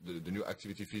 the new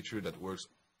activity feature that works,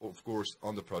 of course,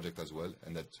 on the project as well,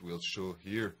 and that will show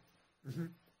here,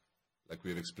 like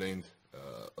we have explained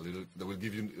a little. That will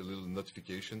give you a little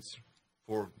notifications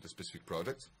for the specific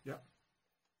project. Yeah.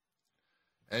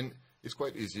 And it's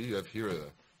quite easy. You have here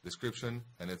a description,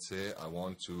 and let's say I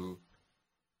wanted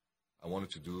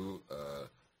to do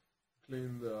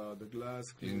Clean the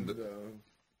glass, Clean clean the- the...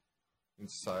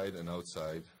 inside and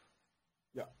outside,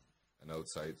 Yeah. and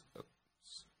outside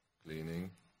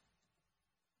cleaning,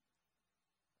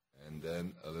 and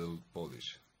then a little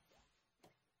polish.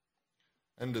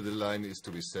 And the deadline is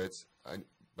to be set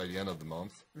by the end of the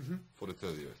month for the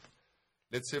 30th.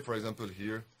 Let's say, for example,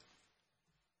 here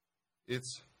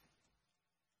it's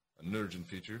an urgent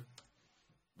feature,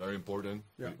 very important.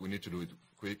 Yeah. We need to do it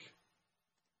quick.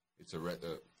 It's a red.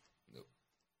 No,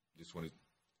 this one is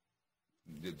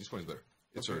better.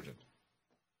 It's Okay. urgent.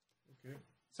 Okay.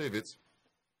 Save it,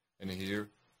 and here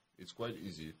it's quite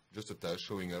easy. Just a task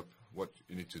showing up what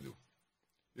you need to do.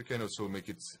 You can also make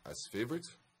it as favorite,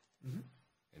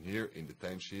 and here in the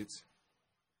timesheets,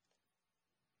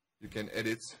 you can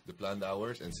edit the planned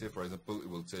hours and say, for example, it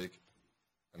will take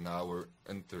an hour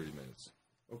and 30 minutes.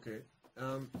 Okay.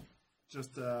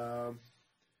 Just to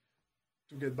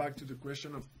get back to the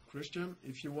question of Christian,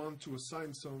 if you want to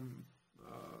assign some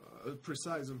a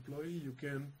precise employee, you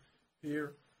can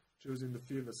here choose in the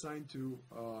field assign to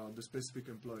the specific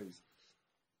employees.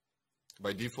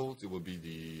 By default, it will be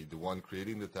the one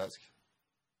creating the task,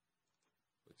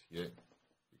 but here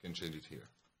you can change it here.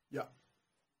 Yeah.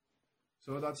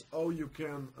 So that's how you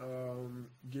can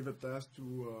give a task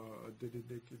to a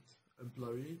dedicated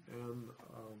employee, and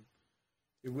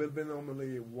it will be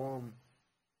normally one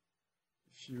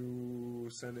if you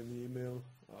send an email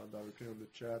directly on the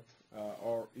chat,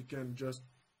 or he can just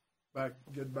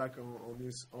get back on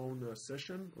his own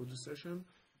session, audio session,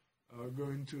 go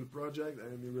into the project,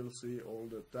 and he will see all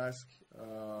the tasks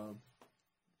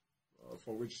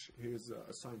for which he is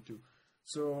assigned to.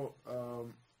 So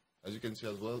As you can see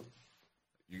as well,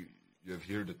 you have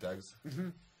here the tags,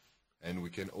 and we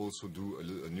can also do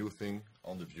a new thing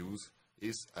on the views,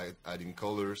 is adding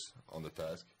colors on the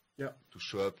task yeah, to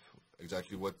show up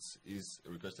exactly what is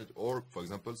requested. Or, for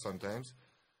example, sometimes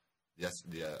yes,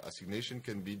 the assignation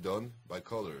can be done by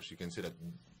colors. You can say that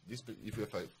this, if you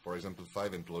have, for example,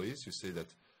 5 employees, you say that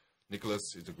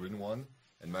Nicholas is the green one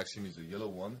and Maxime is the yellow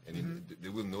one, and they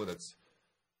will know that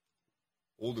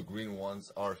all the green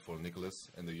ones are for Nicholas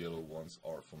and the yellow ones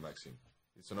are for Maxime.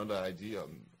 It's another idea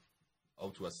on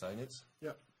how to assign it.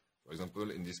 Yeah. For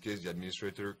example, in this case, the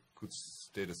administrator could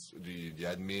state the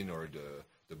admin or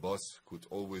the boss could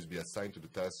always be assigned to the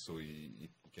task so he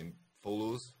can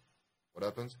follows what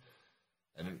happens.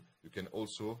 And you can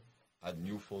also add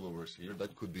new followers here.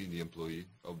 That could be the employee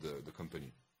of the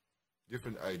company.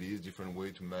 Different ideas, different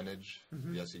way to manage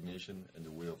the assignation and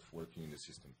the way of working in the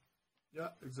system. Yeah,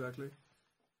 exactly.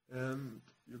 And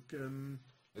you can...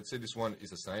 Let's say this one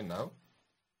is assigned now,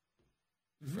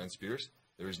 Franz Pierce.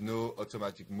 There is no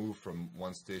automatic move from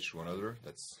one stage to another.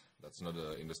 That's not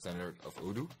in the standard of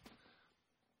Odoo.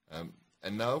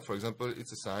 And now, for example,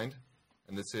 it's assigned,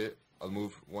 and let's say I'll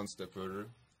move one step further.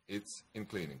 It's in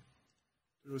cleaning.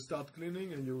 You start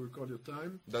cleaning and you record your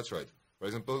time. That's right. For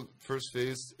example, first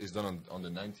phase is done on the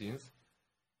 19th,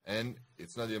 and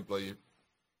it's not the employee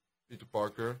Peter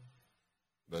Parker,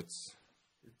 but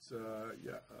it's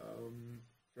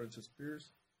Francis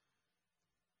Pierce.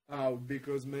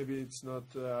 Because maybe it's not.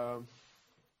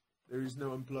 There is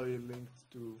no employee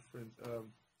linked to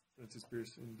Francis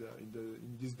Pierce in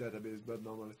this database, but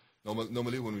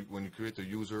normally when you create a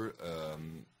user,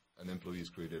 an employee is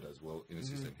created as well in the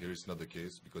system. Here it's not the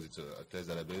case because it's a test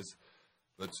database.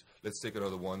 But let's take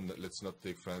another one. Let's not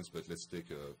take Franz, but let's take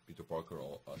Peter Parker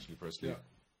or Ashley Presley. Yeah,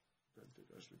 can take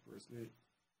Ashley Presley.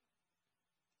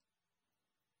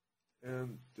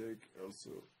 And take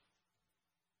also...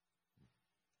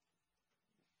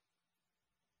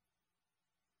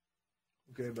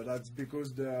 Okay, but that's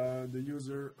because the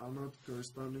user are not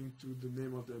corresponding to the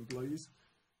name of the employees.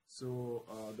 So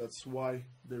that's why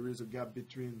there is a gap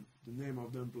between the name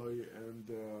of the employee and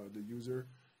the user.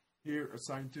 Here,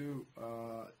 assigned to,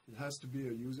 it has to be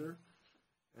a user.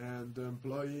 And the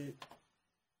employee,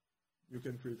 you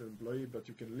can create an employee, but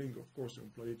you can link, of course, the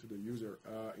employee to the user.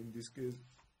 In this case,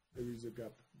 there is a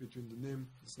gap between the name.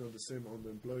 It's not the same on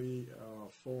the employee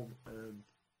form, and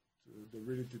the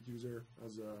related user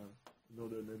has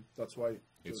another name. That's why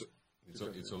it's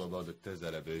all about the test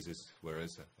databases.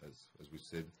 Whereas, as we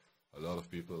said, a lot of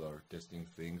people are testing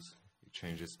things. It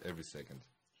changes every second.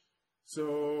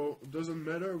 So it doesn't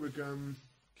matter. We can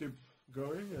keep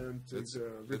going and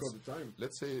record the time.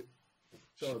 Let's say.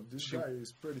 So this guy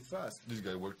is pretty fast. This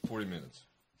guy worked 40 minutes.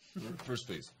 First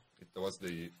phase. That was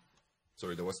the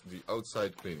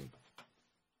outside cleaning.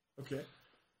 Okay.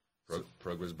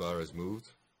 Progress bar has moved.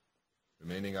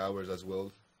 Remaining hours as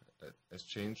well has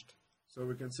changed. So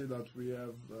we can see that we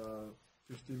have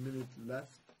 15 minutes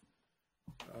left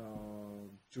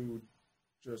to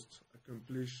just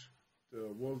accomplish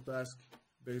the whole task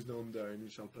based on the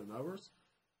initial plan hours.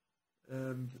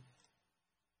 And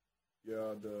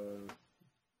yeah, the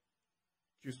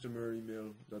customer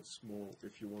email, that's more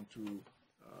if you want to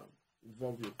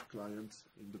involve your client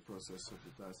in the process of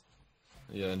the task.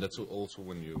 Yeah, and that's also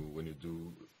when you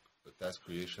do a task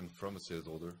creation from a sales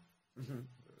order,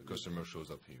 the customer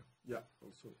shows up here. Yeah,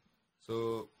 also.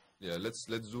 So yeah, let's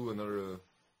do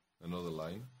another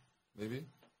line, maybe.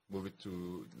 Move it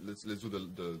to let's do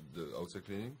the outside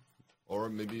cleaning, or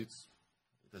maybe it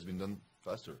has been done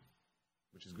faster,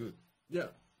 which is good.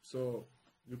 Yeah, so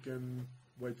you can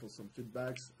wait for some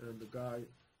feedbacks, and the guy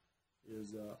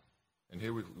is. And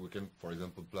here we can, for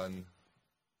example, plan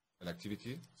an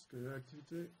activity. Schedule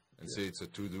activity. And say it's a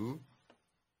to-do.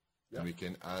 Yeah. And we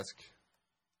can ask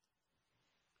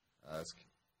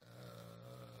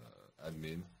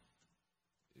admin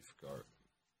if car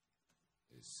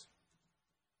is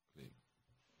clean.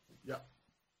 Yeah.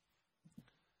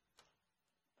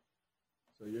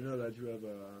 So you know that you have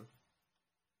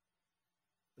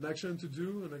an action to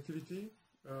do, an activity.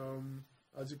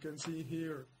 As you can see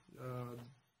here,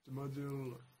 the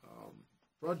module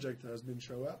project has been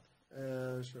shown up,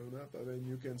 and then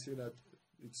you can see that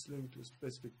it's linked to a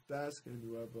specific task, and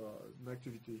you have an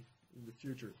activity in the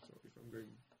future. So if I'm going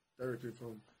directly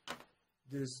from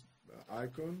this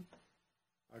icon,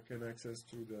 I can access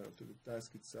to the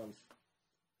task itself,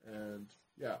 and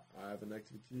yeah, I have an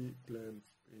activity planned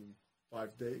in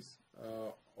 5 days.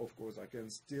 Of course, I can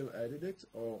still edit it,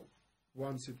 or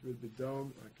once it will be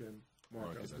done, I can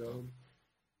mark as done,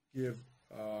 give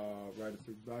write a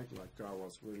feedback like car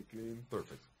was really clean.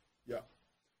 Perfect. Yeah.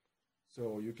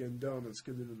 So you can done and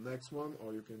schedule the next one,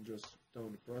 or you can just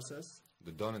done the process.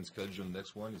 The done and schedule the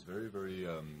next one is very, very,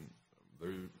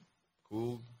 very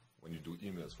cool when you do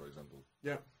emails, for example.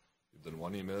 Yeah. You've done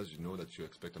one email, you know that you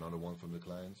expect another one from the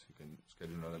client. You can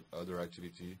schedule another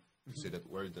activity. You say that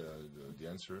where the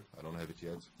answer, I don't have it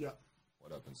yet. Yeah.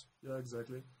 What happens? Yeah,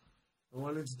 exactly. And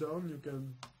when it's done, you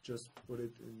can just put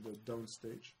it in the done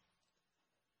stage.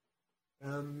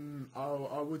 And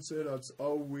I would say that's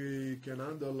how we can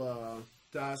handle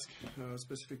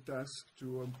specific task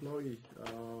to employee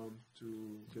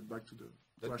to get back to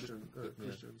the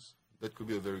questions. That could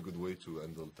be a very good way to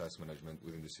handle task management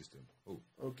within the system. Oh.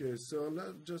 Okay, so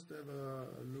let's just have a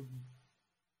look.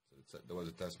 So that was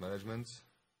the task management.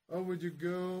 How would you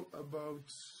go about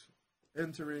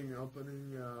opening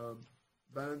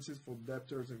balances for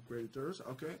debtors and creditors?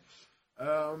 Okay.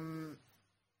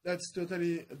 That's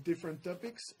totally different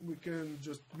topics. We can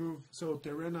just move. So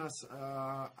Terenas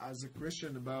has a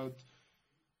question about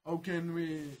how can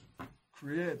we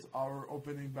create our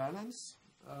opening balance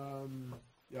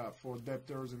for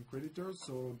debtors and creditors.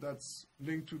 So that's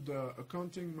linked to the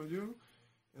accounting module.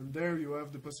 And there you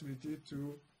have the possibility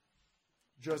to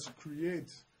just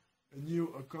create a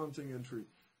new accounting entry.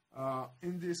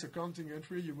 In this accounting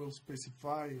entry, you will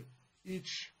specify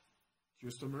each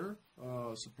customer,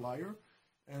 supplier,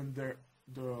 and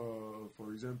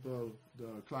for example,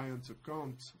 the client's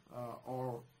account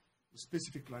or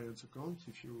specific client's account,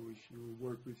 if you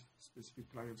work with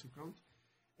specific client's account,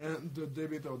 and the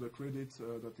debit or the credit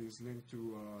that is linked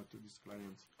to this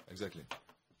client. Exactly.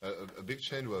 A big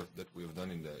change that we have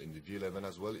done in the V11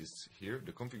 as well is here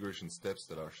the configuration steps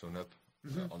that are shown up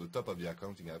on the top of the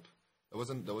accounting app. That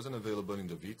wasn't available in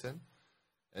the V10,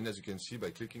 and as you can see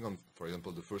by clicking on, for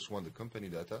example, the first one, the company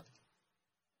data,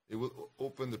 it will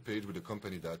open the page with the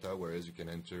company data, whereas you can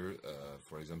enter,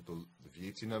 for example, the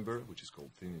VAT number, which is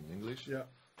called TIN in English. Yeah.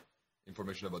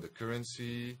 Information about the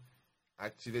currency,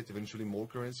 activate eventually more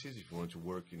currencies if you want to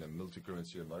work in a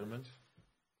multi-currency environment.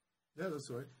 Yeah, that's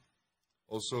right.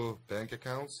 Also, bank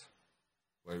accounts,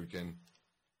 where you can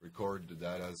record the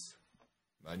data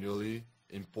manually,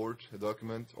 import a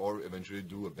document, or eventually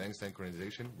do a bank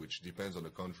synchronization, which depends on the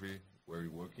country where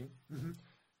you're working.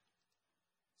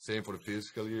 Same for the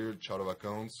fiscal year, chart of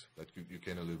accounts, that you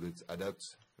can a little bit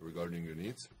adapt regarding your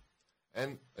needs.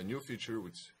 And a new feature,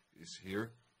 which is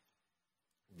here,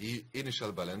 the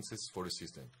initial balances for the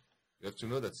system. You have to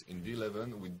know that in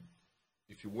V11,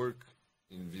 if you work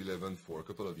in V11 for a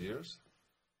couple of years,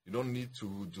 you don't need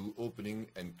to do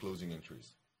opening and closing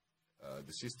entries.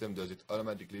 The system does it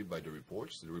automatically by the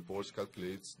reports. The reports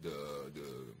calculates the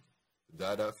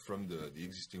data from the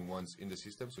existing ones in the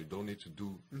system, so you don't need to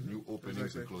do new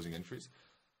openings and closing entries.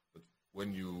 But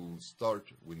when you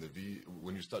start with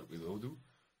Odoo,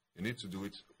 you need to do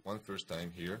it one first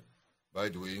time here by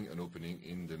doing an opening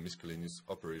in the miscellaneous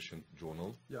operation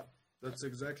journal. Yeah, that's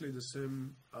exactly the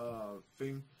same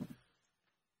thing.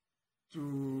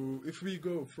 If we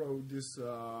go through this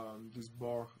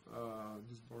bar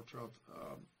chart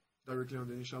directly on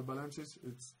the initial balances,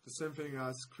 it's the same thing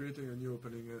as creating a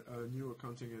new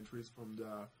accounting entries from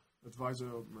the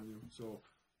advisor menu. So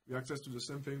we access to the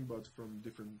same thing, but from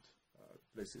different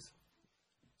places.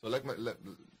 So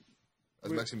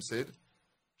as Maxime said,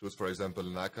 choose for example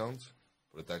an account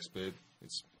for the tax paid.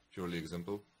 It's purely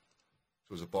example.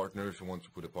 Choose a partner if you want to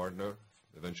put a partner.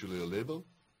 Eventually a label,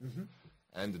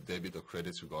 and the debit or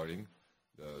credits regarding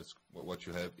what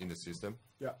you have in the system.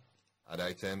 Yeah. Add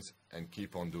items and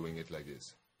keep on doing it like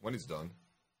this. When it's done,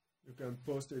 you can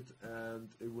post it and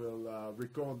it will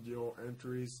record your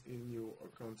entries in your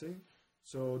accounting.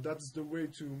 So that's the way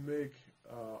to make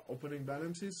opening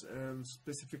balances, and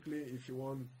specifically if you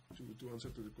want to answer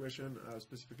to the question,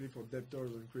 specifically for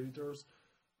debtors and creditors,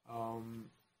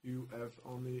 you have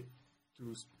only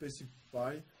to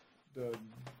specify the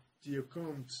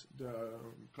account, the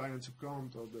client's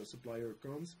account or the supplier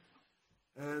account,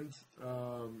 and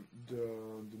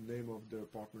the name of the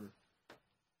partner.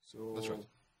 So that's right.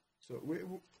 So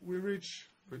we reach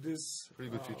this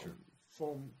pretty good feature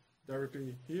form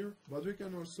directly here, but we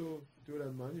can also do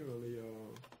that manually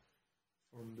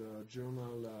from the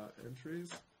journal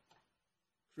entries.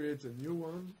 Create a new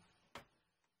one,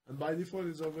 and by default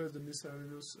it's always the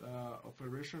miscellaneous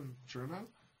operation journal.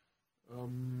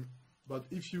 But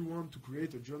if you want to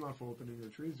create a journal for opening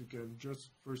entries, you can just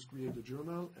first create a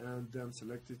journal and then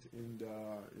select it in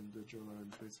the journal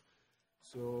entries.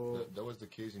 So that was the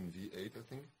case in V8, I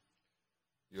think.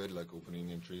 You had like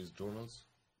opening entries journals.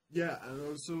 Yeah, and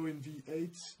also in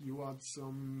V8 you had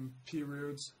some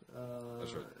periods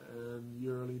That's right. and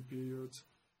yearly periods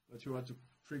that you had to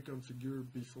pre-configure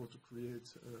before to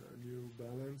create a new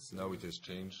balance. Now it has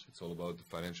changed. It's all about the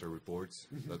financial reports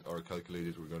that are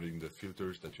calculated regarding the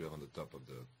filters that you have on the top of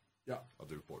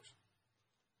the report.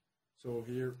 So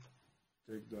here,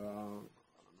 take the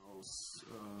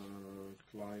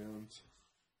client.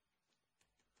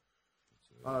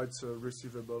 It's a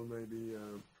receivable maybe.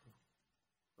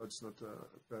 It's not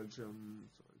Belgium,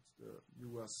 so it's the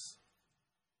US.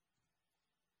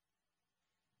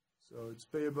 So it's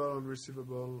payable and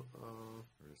receivable.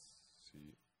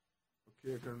 Receive.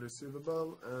 Okay, account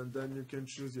receivable, and then you can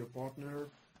choose your partner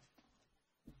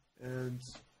and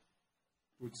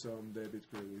put some debit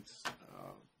credits.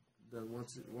 Then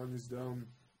once one is done,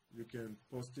 you can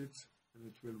post it, and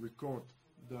it will record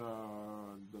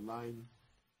the line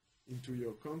into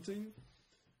your accounting.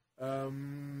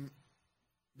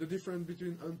 The difference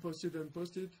between unposted and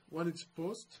posted: when it's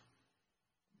post,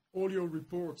 all your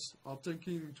reports are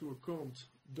taking into account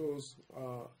those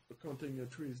accounting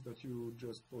entries that you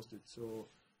just posted. So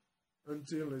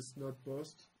until it's not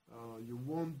post, you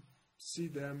won't see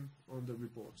them on the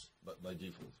reports. But by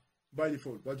default. By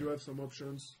default, but you have some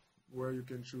options where you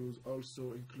can choose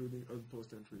also including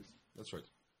unpost entries. That's right.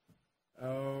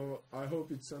 I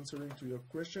hope it's answering to your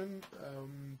question,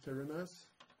 Terenas.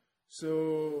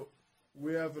 So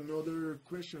we have another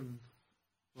question.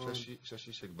 Shashi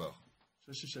Shekbar.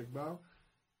 Shashi Shekbar.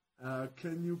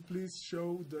 Can you please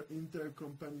show the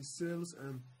intercompany sales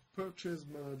and purchase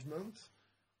management?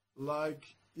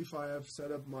 Like if I have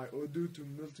set up my Odoo to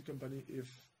multi-company,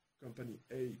 if company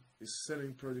A is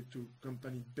selling product to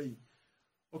company B.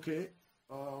 Okay.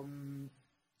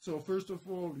 So first of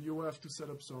all, you have to set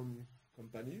up some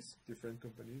companies, different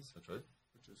companies. That's right.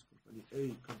 Which is company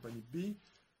A, company B.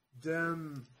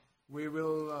 Then we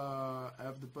will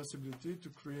have the possibility to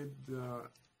create the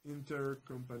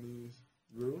intercompany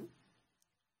rule.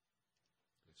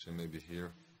 So maybe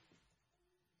here.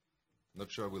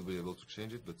 Not sure we'll be able to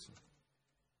change it, but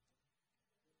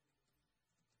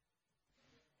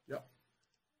yeah.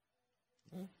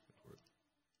 Yeah, it worked.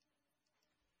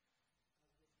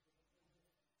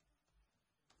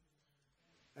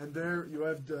 And there you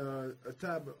have a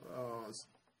tab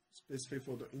specific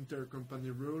for the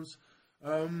intercompany rules.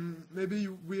 Maybe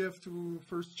we have to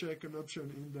first check an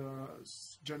option in the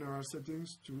general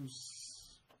settings to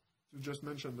just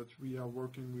mention that we are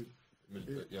working with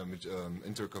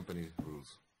intercompany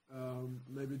rules.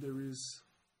 Maybe there is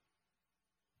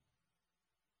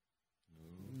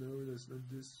no, there's not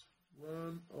this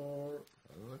one, or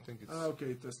I think it's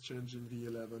okay, it has changed in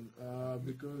V11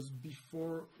 because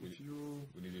before we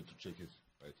needed to check it,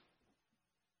 right?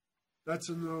 That's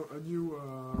a new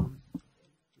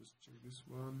just check this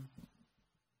one.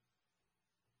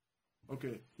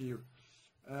 Okay, here.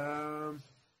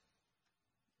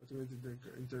 Automated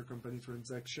intercompany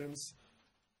transactions,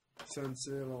 send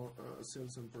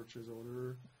sales and purchase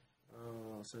order,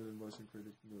 send invoice and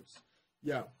credit notes.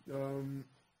 Yeah,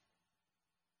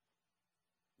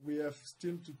 we have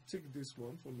still to tick this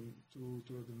one for to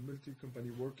have the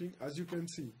multi-company working. As you can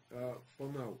see, for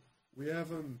now, we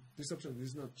haven't, this option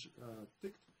is not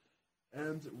ticked,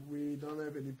 and we don't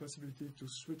have any possibility to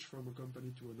switch from a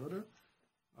company to another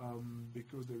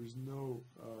because there is no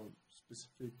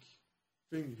specific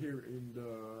thing here in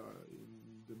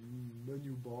the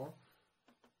menu bar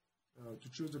to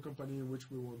choose the company in which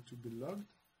we want to be logged.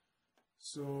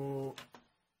 So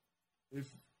if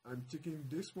I'm ticking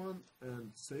this one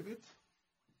and save it,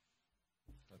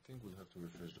 I think we'll have to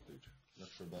refresh the page. Not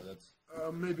sure about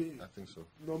that. Maybe. I think so.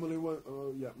 Normally,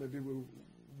 yeah, maybe we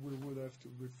would have to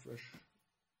refresh.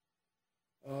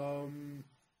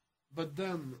 But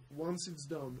then, once it's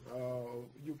done,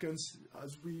 you can see,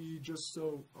 as we just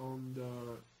saw on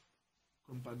the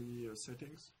company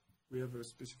settings, we have a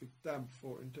specific tab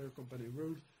for intercompany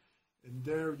rules, and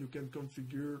there you can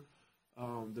configure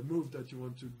the move that you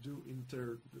want to do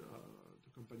inter the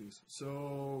companies.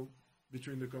 So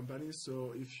between the companies.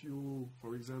 So if you,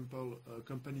 for example,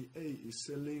 company A is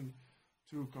selling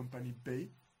to company B,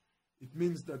 it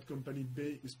means that company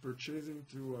B is purchasing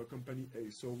to company A.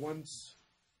 So once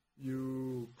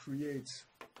you create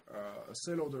a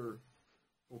sale order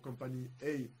for company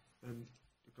A and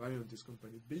the client is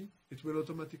company B, it will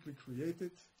automatically create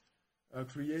a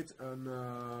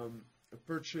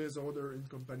purchase order in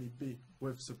company B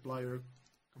with supplier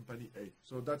company A.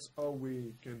 So that's how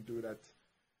we can do that.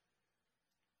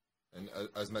 And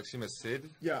as Maxime has said,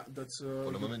 yeah, that's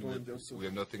for the moment we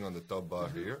have nothing on the top bar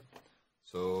here.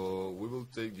 So we will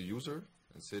take the user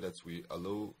and say that we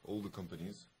allow all the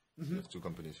companies. We have 2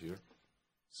 companies here.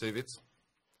 Save it.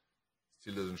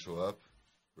 Still doesn't show up.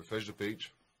 Refresh the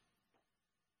page.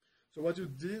 So what you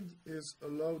did is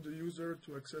allow the user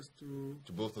to access to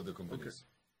both of the companies. Okay.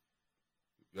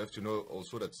 You have to know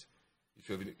also that if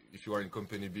you are in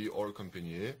company B or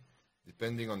company A,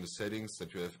 depending on the settings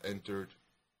that you have entered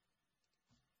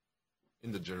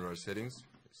in the general settings,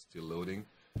 it's still loading.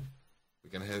 We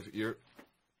can have here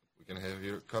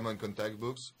common contact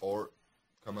books or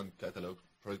common catalog,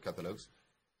 product catalogs.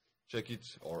 Check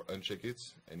it or uncheck it,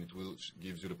 and it will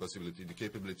give you the possibility, the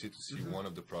capability to see one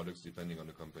of the products depending on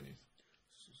the company.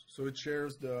 So it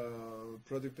shares the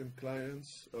product and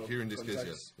clients. Here in this case,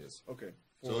 contacts. yes. Okay.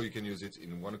 So you can use it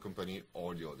in one company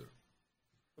or the other.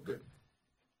 Okay.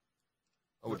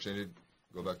 I would change it,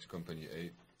 go back to company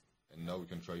A, and now we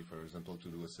can try, for example, to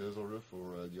do a sales order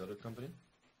for the other company.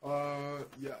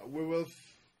 Yeah, we will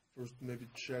first maybe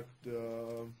check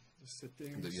the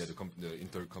settings. The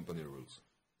intercompany rules.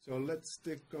 So let's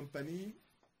take company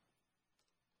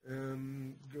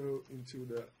and go into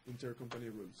the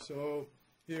intercompany rules. So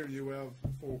here you have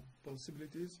 4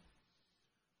 possibilities.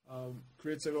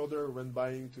 Create sale order when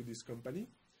buying to this company.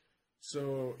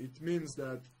 So it means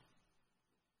that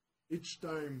each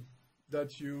time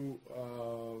that you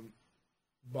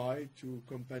buy to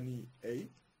company A,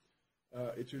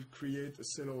 it will create a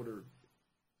sale order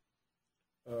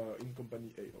in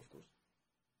company A, of course.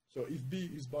 So if B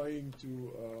is buying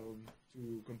to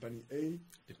company A,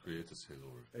 it creates a sale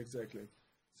order. Exactly.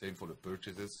 Same for the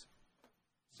purchases.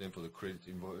 Same for the credit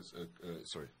invoice.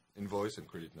 Invoice and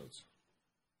credit notes.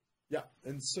 Yeah,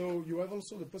 and so you have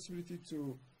also the possibility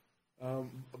to,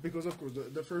 because of course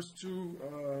the first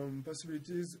 2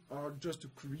 possibilities are just to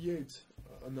create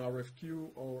an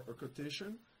RFQ or a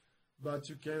quotation, but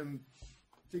you can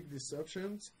take these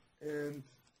options and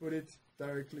put it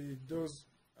directly those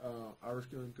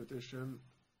RFQ and quotation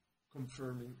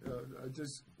confirming. It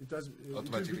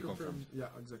automatically will be confirmed. Yeah,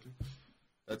 exactly.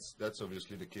 That's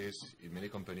obviously the case in many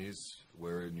companies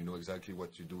where you know exactly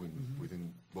what you do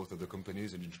within both of the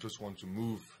companies, and you just want to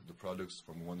move the products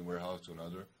from one warehouse to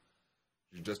another.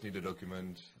 You just need a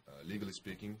document, legally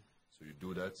speaking. So you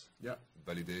do that. Yeah.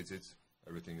 Validate it.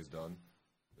 Everything is done.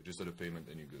 Register the payment,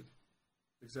 and you're good.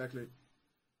 Exactly.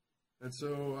 And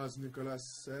so, as Nicolas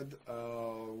said,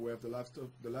 we have the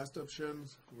last option,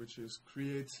 which is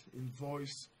create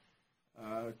invoice,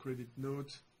 credit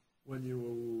note, when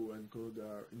you encode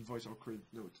invoice or credit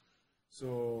note.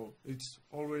 So it's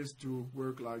always to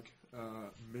work like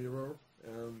mirror,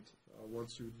 and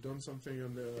once you've done something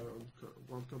on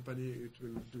one company, it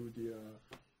will do the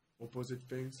opposite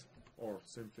things or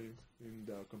same things in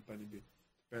the company B,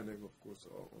 depending, of course,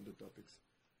 on the topics.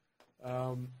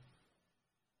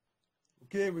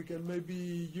 Okay, we can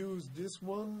maybe use this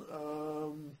one,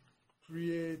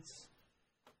 create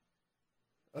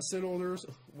a sale orders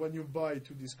when you buy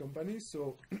to this company.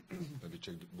 So have you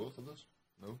checked both of those?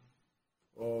 No.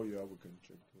 Oh yeah, we can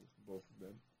check both of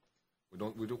them.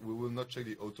 We will not check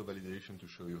the auto validation to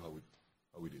show you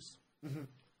how it is. Mm-hmm.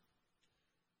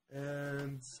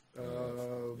 And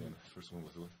first one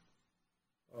was what?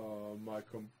 My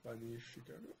company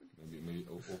Chicago. Maybe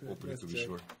open it to be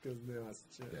sure.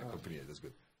 Yeah, company A, that's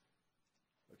good.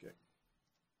 Okay.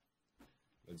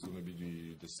 Let's do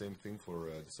maybe the same thing for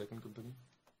the second company.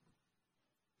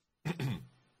 I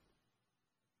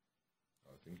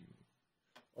think.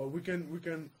 We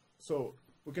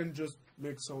can just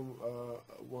make some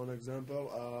one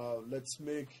example. Let's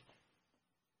make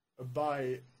a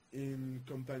buy in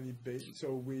company B.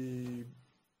 So we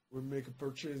make a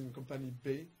purchase in company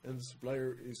B, and the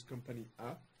supplier is company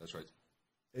A. That's right.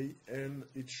 And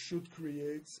it should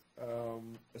create a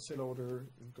sale order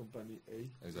in company A.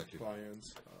 Exactly.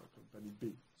 Clients company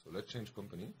B. So let's change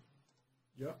company.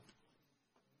 Yeah.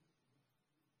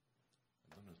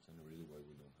 I don't understand really why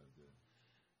we don't have the.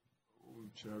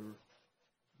 Whichever.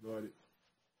 No idea.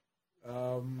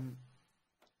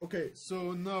 Okay,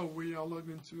 so now we are logged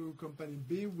into company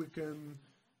B. We can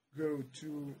go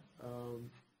to.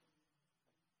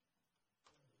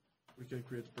 We can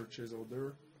create a purchase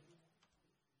order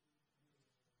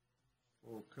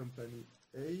for company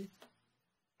A.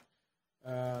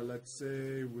 Let's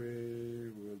say we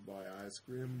will buy ice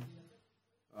cream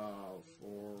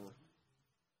for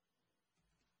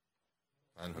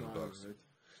 $900. Right?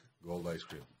 Gold ice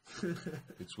cream.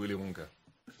 It's Willy Wonka.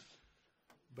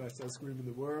 Best ice cream in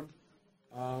the world.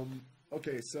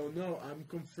 Okay, so now I'm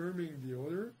confirming the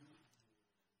order.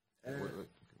 Wait,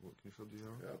 can you show the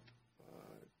order? Yep.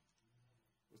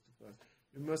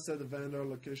 You must set the vendor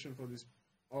location for this.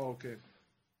 Oh, okay.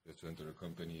 You have to enter the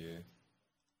company A.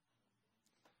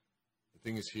 The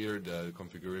thing is here, the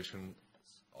configurations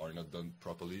are not done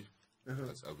properly.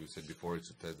 As we said before, it's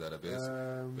a test database.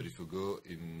 But if you go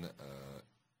in, it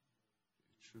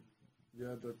should.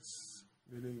 Yeah, that's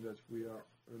meaning that we are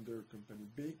under company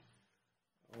B.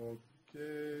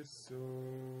 Okay,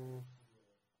 so.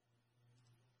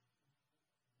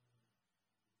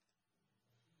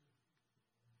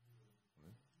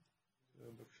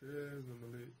 Shares,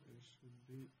 normally it should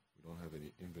be. We don't have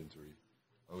any inventory.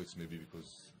 Oh, it's maybe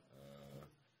because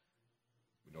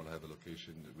we don't have a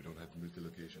location. We don't have multi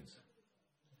locations.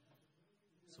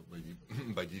 So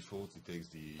by default, it takes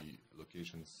the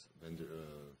locations vendor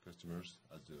customers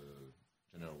as the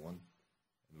general one,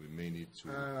 and we may need to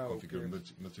configure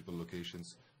multiple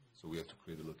locations. So we have to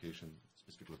create a location,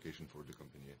 specific location for the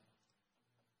company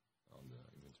on the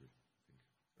inventory. I think.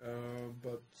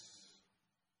 But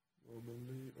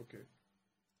normally, okay.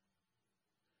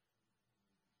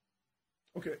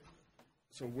 Okay,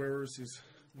 so where is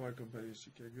my company?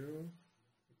 Chicago.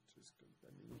 This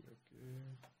company,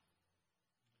 okay.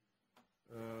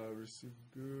 Receive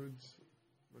goods,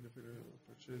 manufacturer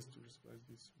purchase to replace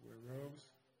this warehouse.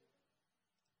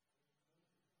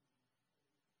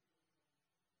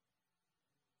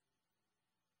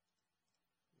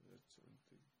 That's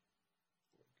something.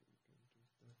 Okay, we can do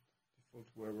that. Default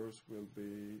warehouse will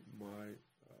be my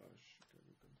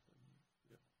Chicago company.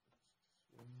 Yeah, that's this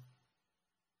one.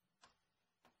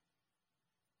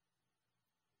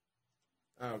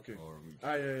 Okay.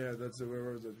 Yeah, that's the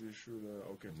warehouse that we should,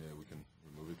 okay. Yeah, we can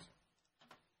remove it.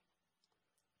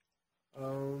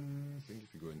 I think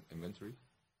if you go in inventory.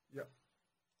 Yeah.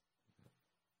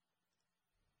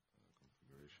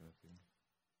 Configuration, I think.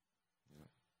 Yeah.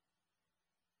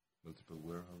 Multiple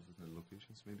warehouses and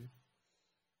locations, maybe?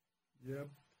 Yep.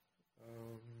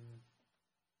 So,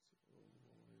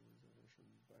 reservation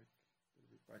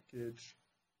package.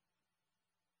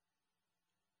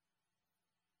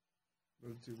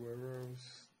 Multi-warehouse.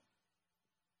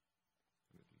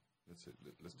 That's it.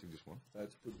 Let's take this one.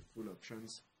 Let's put the full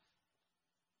options.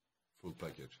 Full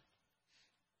package.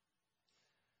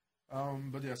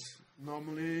 But yes,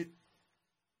 normally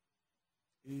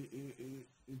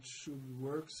it should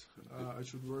work. It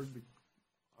should work.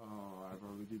 I've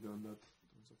already done that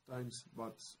tons of times,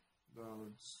 but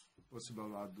it's possible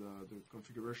that the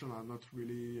configuration are not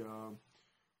really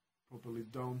properly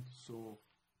done. So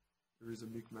there is a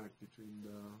micmac between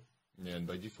the. Yeah, and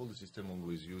by default, the system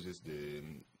always uses the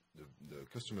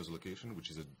customer's location, which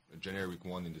is a generic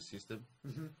one in the system.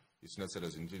 Mm-hmm. It's not set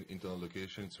as internal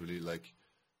location. It's really like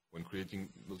when creating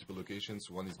multiple locations,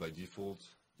 one is by default,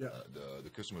 the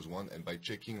customer's one, and by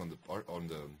checking on the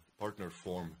partner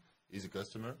form is a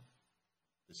customer,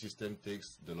 the system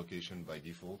takes the location by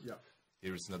default. Yeah.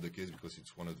 Here it's not the case because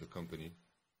it's one of the company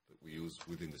that we use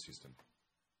within the system.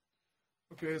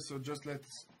 Okay, so just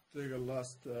let's take a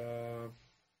last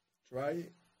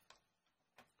try.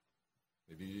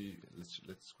 Maybe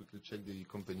let's quickly check the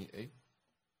company A,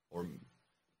 or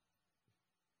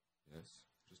yes,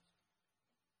 just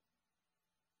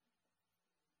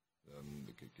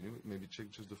can you maybe check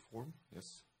just the form?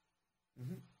 Yes.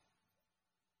 Mm-hmm.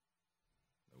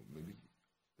 No, maybe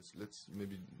let's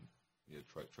maybe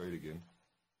try it again.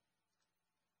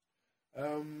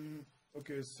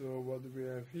 Okay, so what do we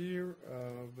have here?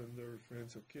 Vendor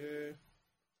reference, okay.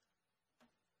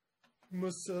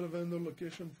 Must set a vendor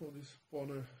location for this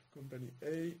partner company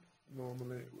A.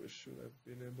 Normally, we should have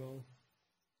been able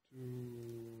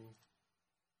to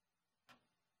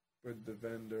put the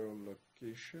vendor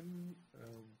location.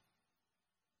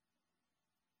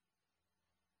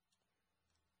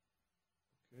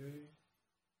 Okay.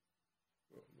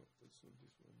 Oh, no, that's not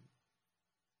this one.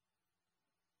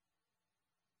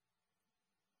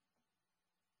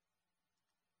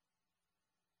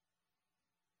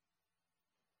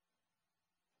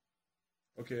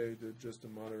 Okay, just a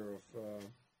matter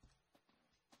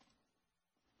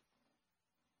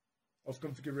of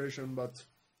configuration, but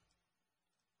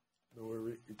don't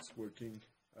worry, it's working.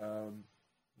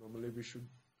 Normally we should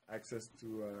access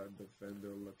to the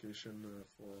vendor location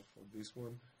for this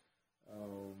one.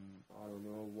 I don't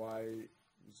know why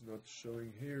it's not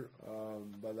showing here,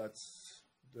 but that's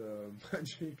the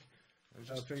magic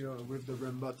thing with the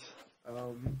Rembot.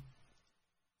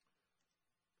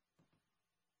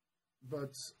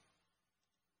 But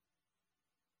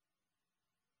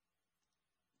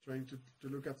trying to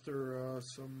look after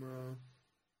some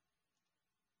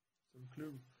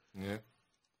clue. Yeah.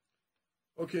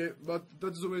 Okay, but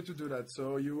that's the way to do that.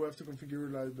 So you have to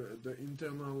configure like the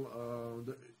internal,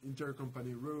 the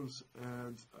intercompany rules,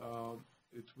 and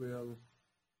it will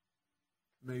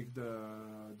make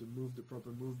the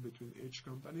proper move between each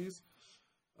companies.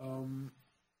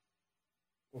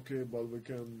 Okay, but we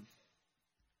can.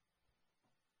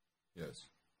 Yes.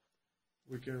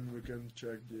 We can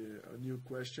check the new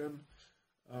question.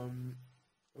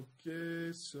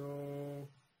 Okay, so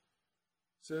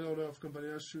sale order of company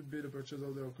A should be the purchase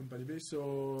order of company B.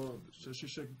 So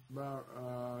Shekhar,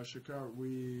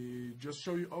 we just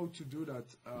show you how to do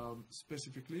that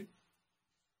specifically.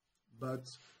 But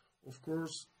of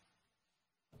course,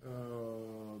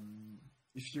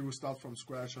 if you start from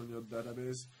scratch on your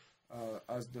database,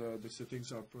 as the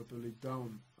settings are properly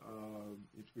done,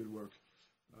 it will work.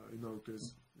 In our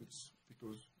case, it's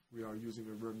because we are using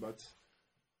a robot.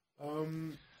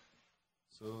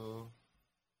 So,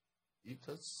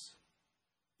 Ethos.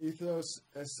 Ethos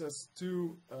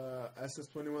SS2,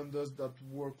 SS21 does that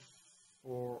work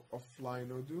for offline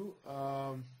Odoo.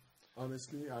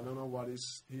 Honestly, I don't know what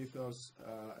is Ethos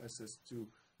SS2.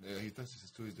 Ethos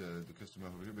SS2 is the customer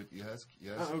over here, but he asked.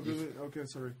 Okay,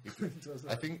 sorry.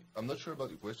 I'm not sure about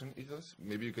the question, Ethos.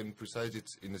 Maybe you can precise it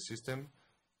in the system.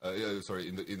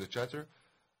 In the chatter.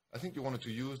 I think you wanted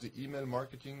to use the email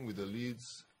marketing with the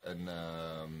leads and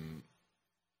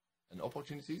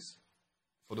opportunities.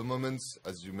 For the moment,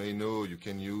 as you may know, you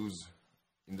can use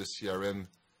in the CRM,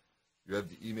 you have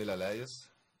the email alias,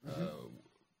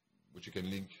 which you can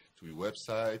link to your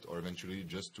website, or eventually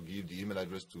just to give the email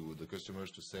address to the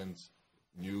customers to send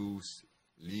new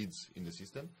leads in the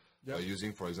system by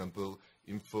using, for example,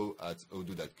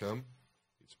 info@odoo.com.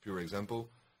 It's pure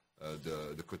example.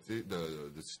 The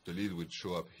lead would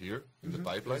show up here in the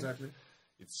pipeline. Exactly.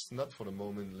 It's not for the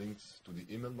moment linked to the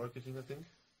email marketing, I think.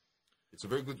 It's a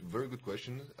very good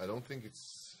question. I don't think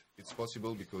it's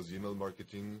possible because email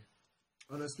marketing.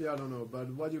 Honestly, I don't know. But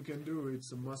what you can do,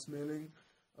 it's a mass mailing,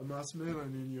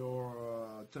 and in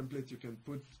your template you can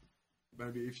put,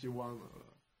 maybe if you want,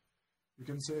 you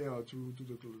can say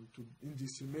in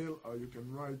this email, you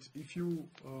can write, if you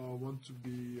want to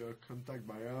be contacted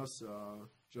by us,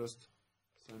 just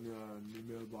send an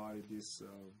email by this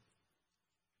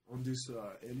on this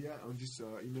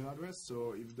email address.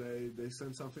 So if they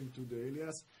send something to the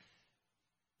alias,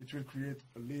 it will create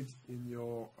a lead in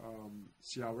your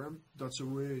CRM. That's a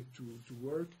way to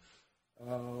work.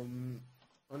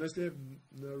 Honestly, I have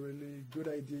no really good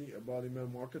idea about email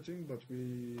marketing, but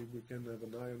we can have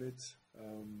an eye on it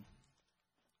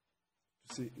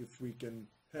to see if we can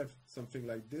have something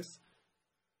like this.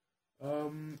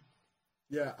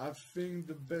 Yeah, I think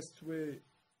the best way.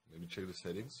 Let me check the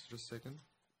settings just a second.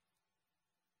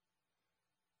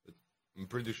 But I'm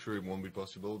pretty sure it won't be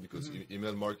possible because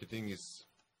email marketing is.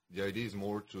 The idea is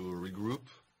more to regroup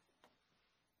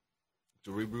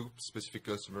specific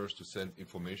customers to send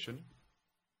information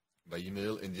by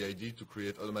email, and the idea to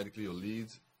create automatically a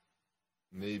lead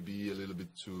may be a little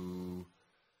bit too.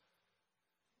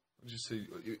 Just say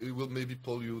it will maybe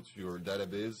pollute your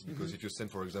database because if you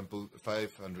send, for example,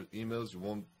 500 emails,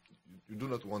 you do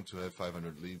not want to have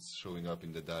 500 leads showing up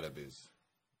in the database.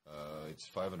 It's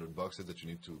 500 boxes that you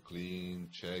need to clean,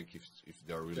 check if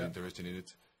they are really interested in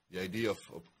it. The idea of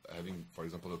having, for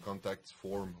example, a contact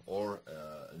form or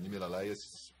an email alias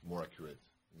is more accurate,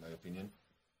 in my opinion.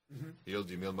 Here,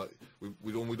 the email,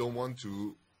 we don't want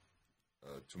to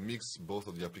mix both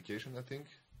of the application. I think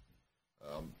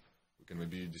we can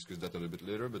maybe discuss that a little bit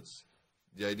later. But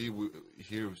the idea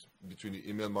here between the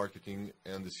email marketing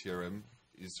and the CRM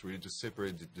is really to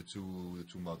separate the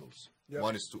two models. Yep.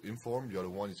 One is to inform, the other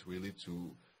one is really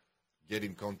to get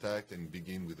in contact and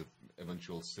begin with the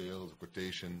eventual sales,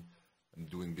 quotation, and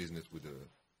doing business with a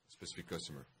specific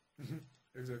customer.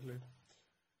 Exactly.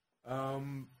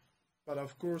 But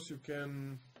of course, you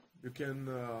can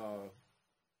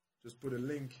just put a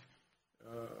link,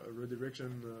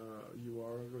 redirection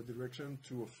URL redirection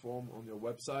to a form on your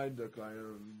website. The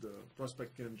client, the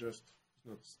prospect can just, it's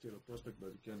not still a prospect,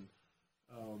 but you can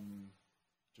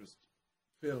just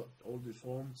fill all the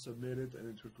form, submit it, and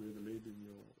it will create a lead in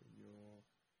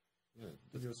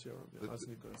your CRM, as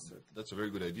Nicolas said. That's a very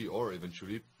good idea. Or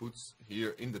eventually puts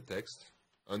here in the text,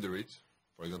 under it,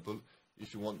 for example,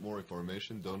 if you want more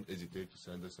information, don't hesitate to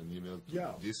send us an email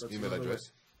to this email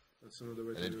address. That's another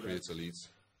way and it creates a lead.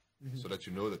 So that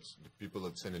you know that the people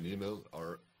that send an email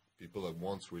are people that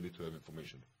want really to have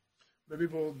information. Maybe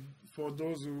for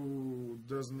those who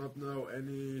does not know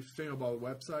anything about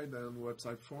website and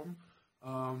website form,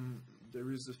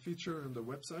 there is a feature on the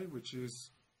website which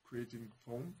is creating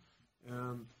form.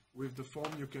 And with the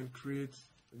form, you can create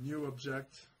a new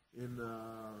object in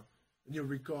a new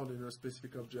record in a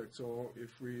specific object. So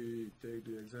if we take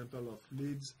the example of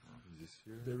leads,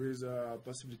 there is a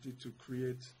possibility to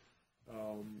create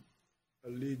a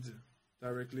lead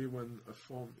directly when a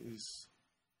form is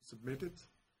submitted.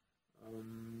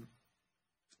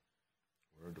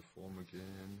 Where the form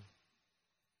again?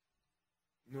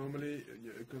 Normally,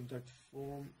 a contact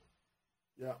form.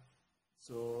 Yeah.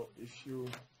 So if you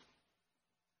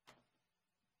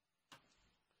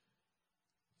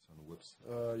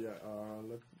website.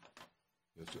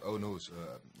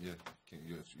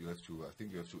 You have to. I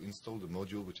think you have to install the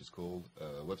module which is called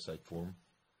website form.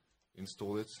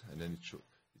 Install it, and then it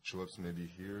shows up maybe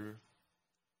here.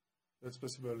 That's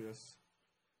possible, yes.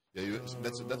 Yeah,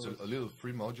 that's a little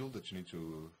free module that you need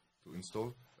to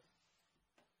install.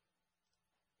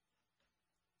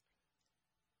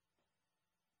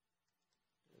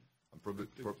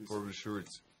 Probably sure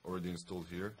it's already installed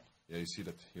here. Yeah, you see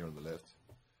that here on the left.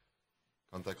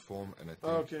 Contact form, and I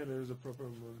think. Okay, there is a proper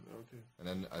one. Okay. And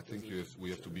then I think we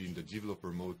have to be in the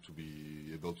developer mode to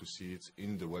be able to see it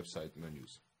in the website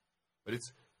menus. But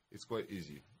it's quite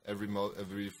easy.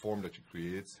 Every form that you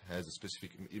create has a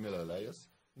specific email alias.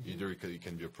 Either it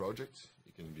can be a project,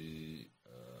 it can be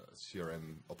a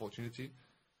CRM opportunity,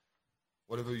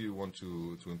 whatever you want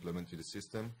to implement in the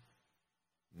system.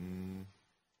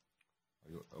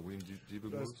 Are we in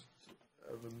debug mode?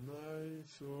 Have a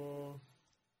nice or.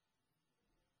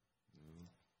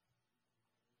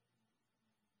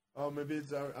 Oh, maybe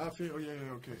it's I think. Oh,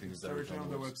 yeah, okay. It's directly on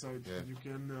the website. Yeah. You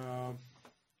can.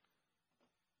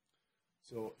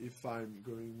 So if I'm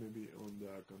going maybe on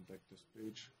the contact us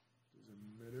page,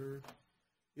 doesn't matter.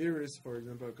 Here is, for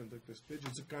example, a contact us page.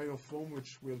 It's a kind of form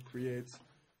which will create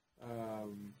a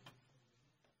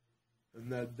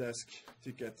NetDesk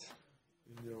ticket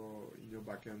in your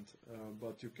backend.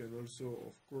 But you can also,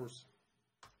 of course,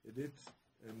 edit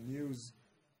and use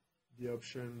the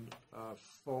option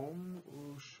form,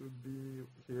 which should be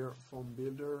here, form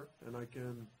builder, and I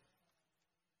can,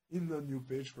 in the new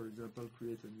page, for example,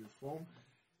 create a new form,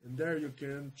 and there you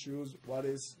can choose what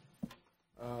is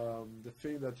the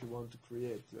thing that you want to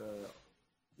create.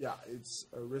 Yeah, it's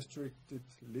a restricted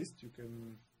list. You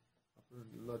can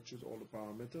not choose all the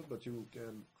parameters, but you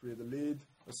can create a lead,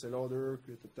 a sale order,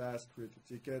 create a task, create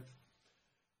a ticket,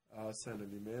 send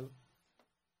an email,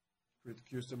 create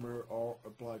a customer, or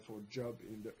apply for a job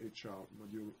in the HR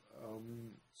module.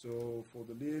 So for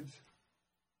the lead,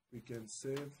 we can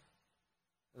save.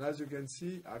 And as you can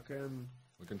see,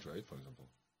 We can try it, for example.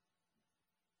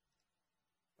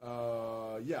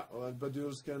 Yeah, but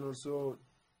you can also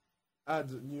add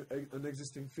an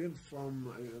existing field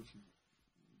from.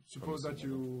 Suppose that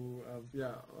you have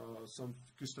some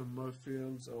custom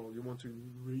fields, or you want to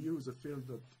reuse a field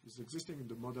that is existing in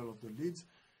the model of the leads.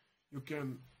 You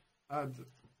can add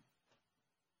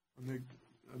an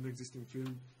existing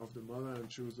field of the model and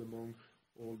choose among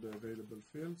all the available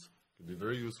fields. It could be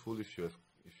very useful if you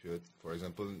had, for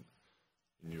example,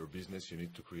 in your business you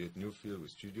need to create new field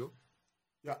with Studio.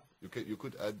 Yeah. You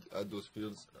could add those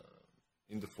fields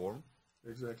in the form.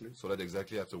 Exactly. So that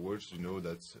exactly afterwards you know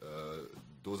that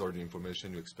those are the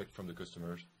information you expect from the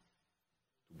customers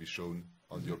to be shown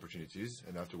on the opportunities,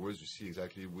 and afterwards you see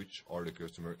exactly which are the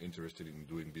customers interested in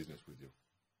doing business with you.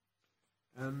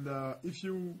 And if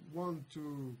you want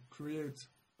to create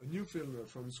a new field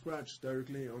from scratch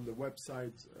directly on the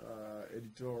website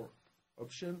editor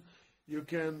option, you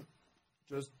can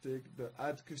just take the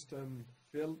add custom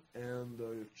field and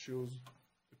choose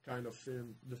the kind of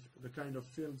field, the kind of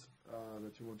field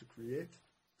that you want to create.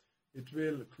 It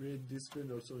will create this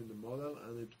field also in the model,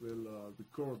 and it will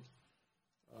record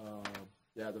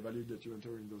the value that you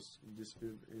enter in this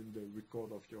field in the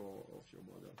record of your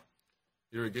model.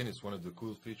 Here again, it's one of the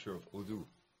cool features of Odoo.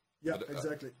 Yeah,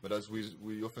 exactly. But as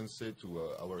we often say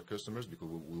to our customers, because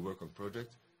we work on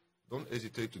projects, don't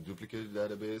hesitate to duplicate the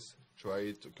database. Try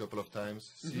it a couple of times.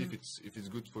 See if it's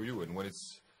good for you, and when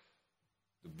it's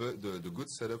the good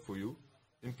setup for you,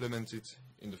 implement it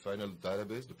in the final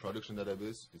database, the production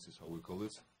database. This is how we call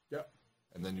it. Yeah.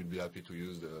 And then you'll be happy to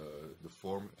use the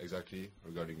form exactly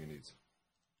regarding your needs.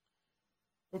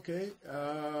 Okay.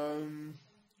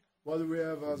 What do we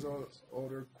have as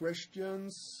other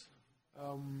questions?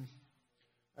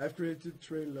 I've created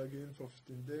Trail login for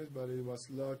 15 days, but it was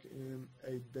locked in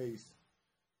 8 days.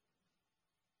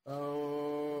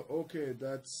 Okay,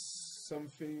 that's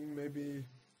something maybe.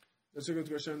 That's a good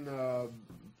question,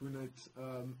 Brunette.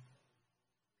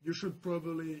 You should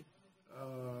probably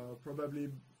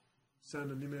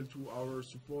send an email to our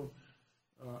support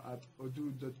at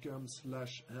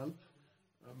odoo.com/help.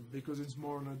 Because it's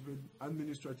more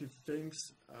administrative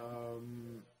things,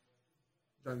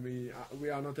 then we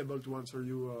are not able to answer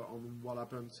you on what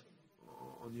happened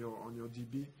on your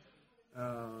DB,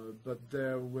 but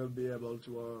they will be able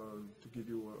to give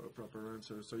you a proper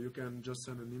answer. So you can just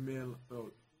send an email.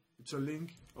 It's a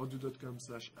link,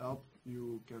 odoo.com/help.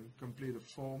 You can complete a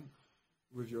form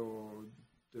with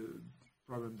the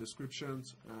problem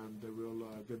descriptions, and they will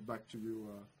get back to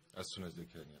you as soon as they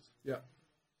can. Yes. Yeah.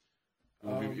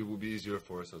 It will be easier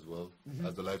for us as well,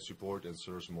 as the live support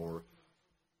answers more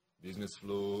business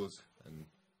flows and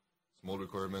small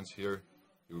requirements here.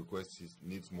 The request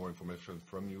needs more information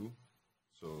from you,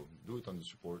 so do it on the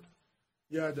support.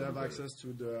 Yeah, they have access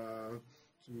to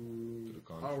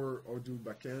our Odoo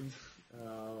backend,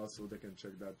 so they can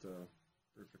check that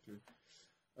perfectly.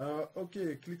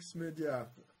 Okay, Clicks Media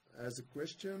has a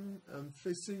question. I'm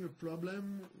facing a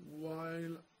problem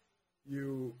while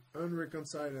you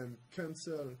unreconcile and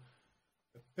cancel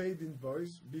a paid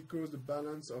invoice because the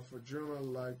balance of a journal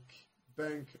like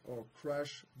bank or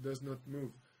crash does not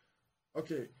move.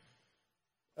 Okay,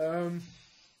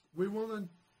 we won't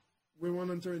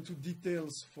enter into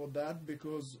details for that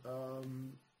because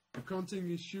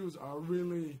accounting issues are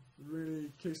really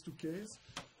case to case.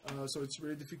 So it's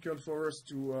really difficult for us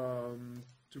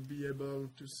to be able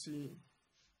to see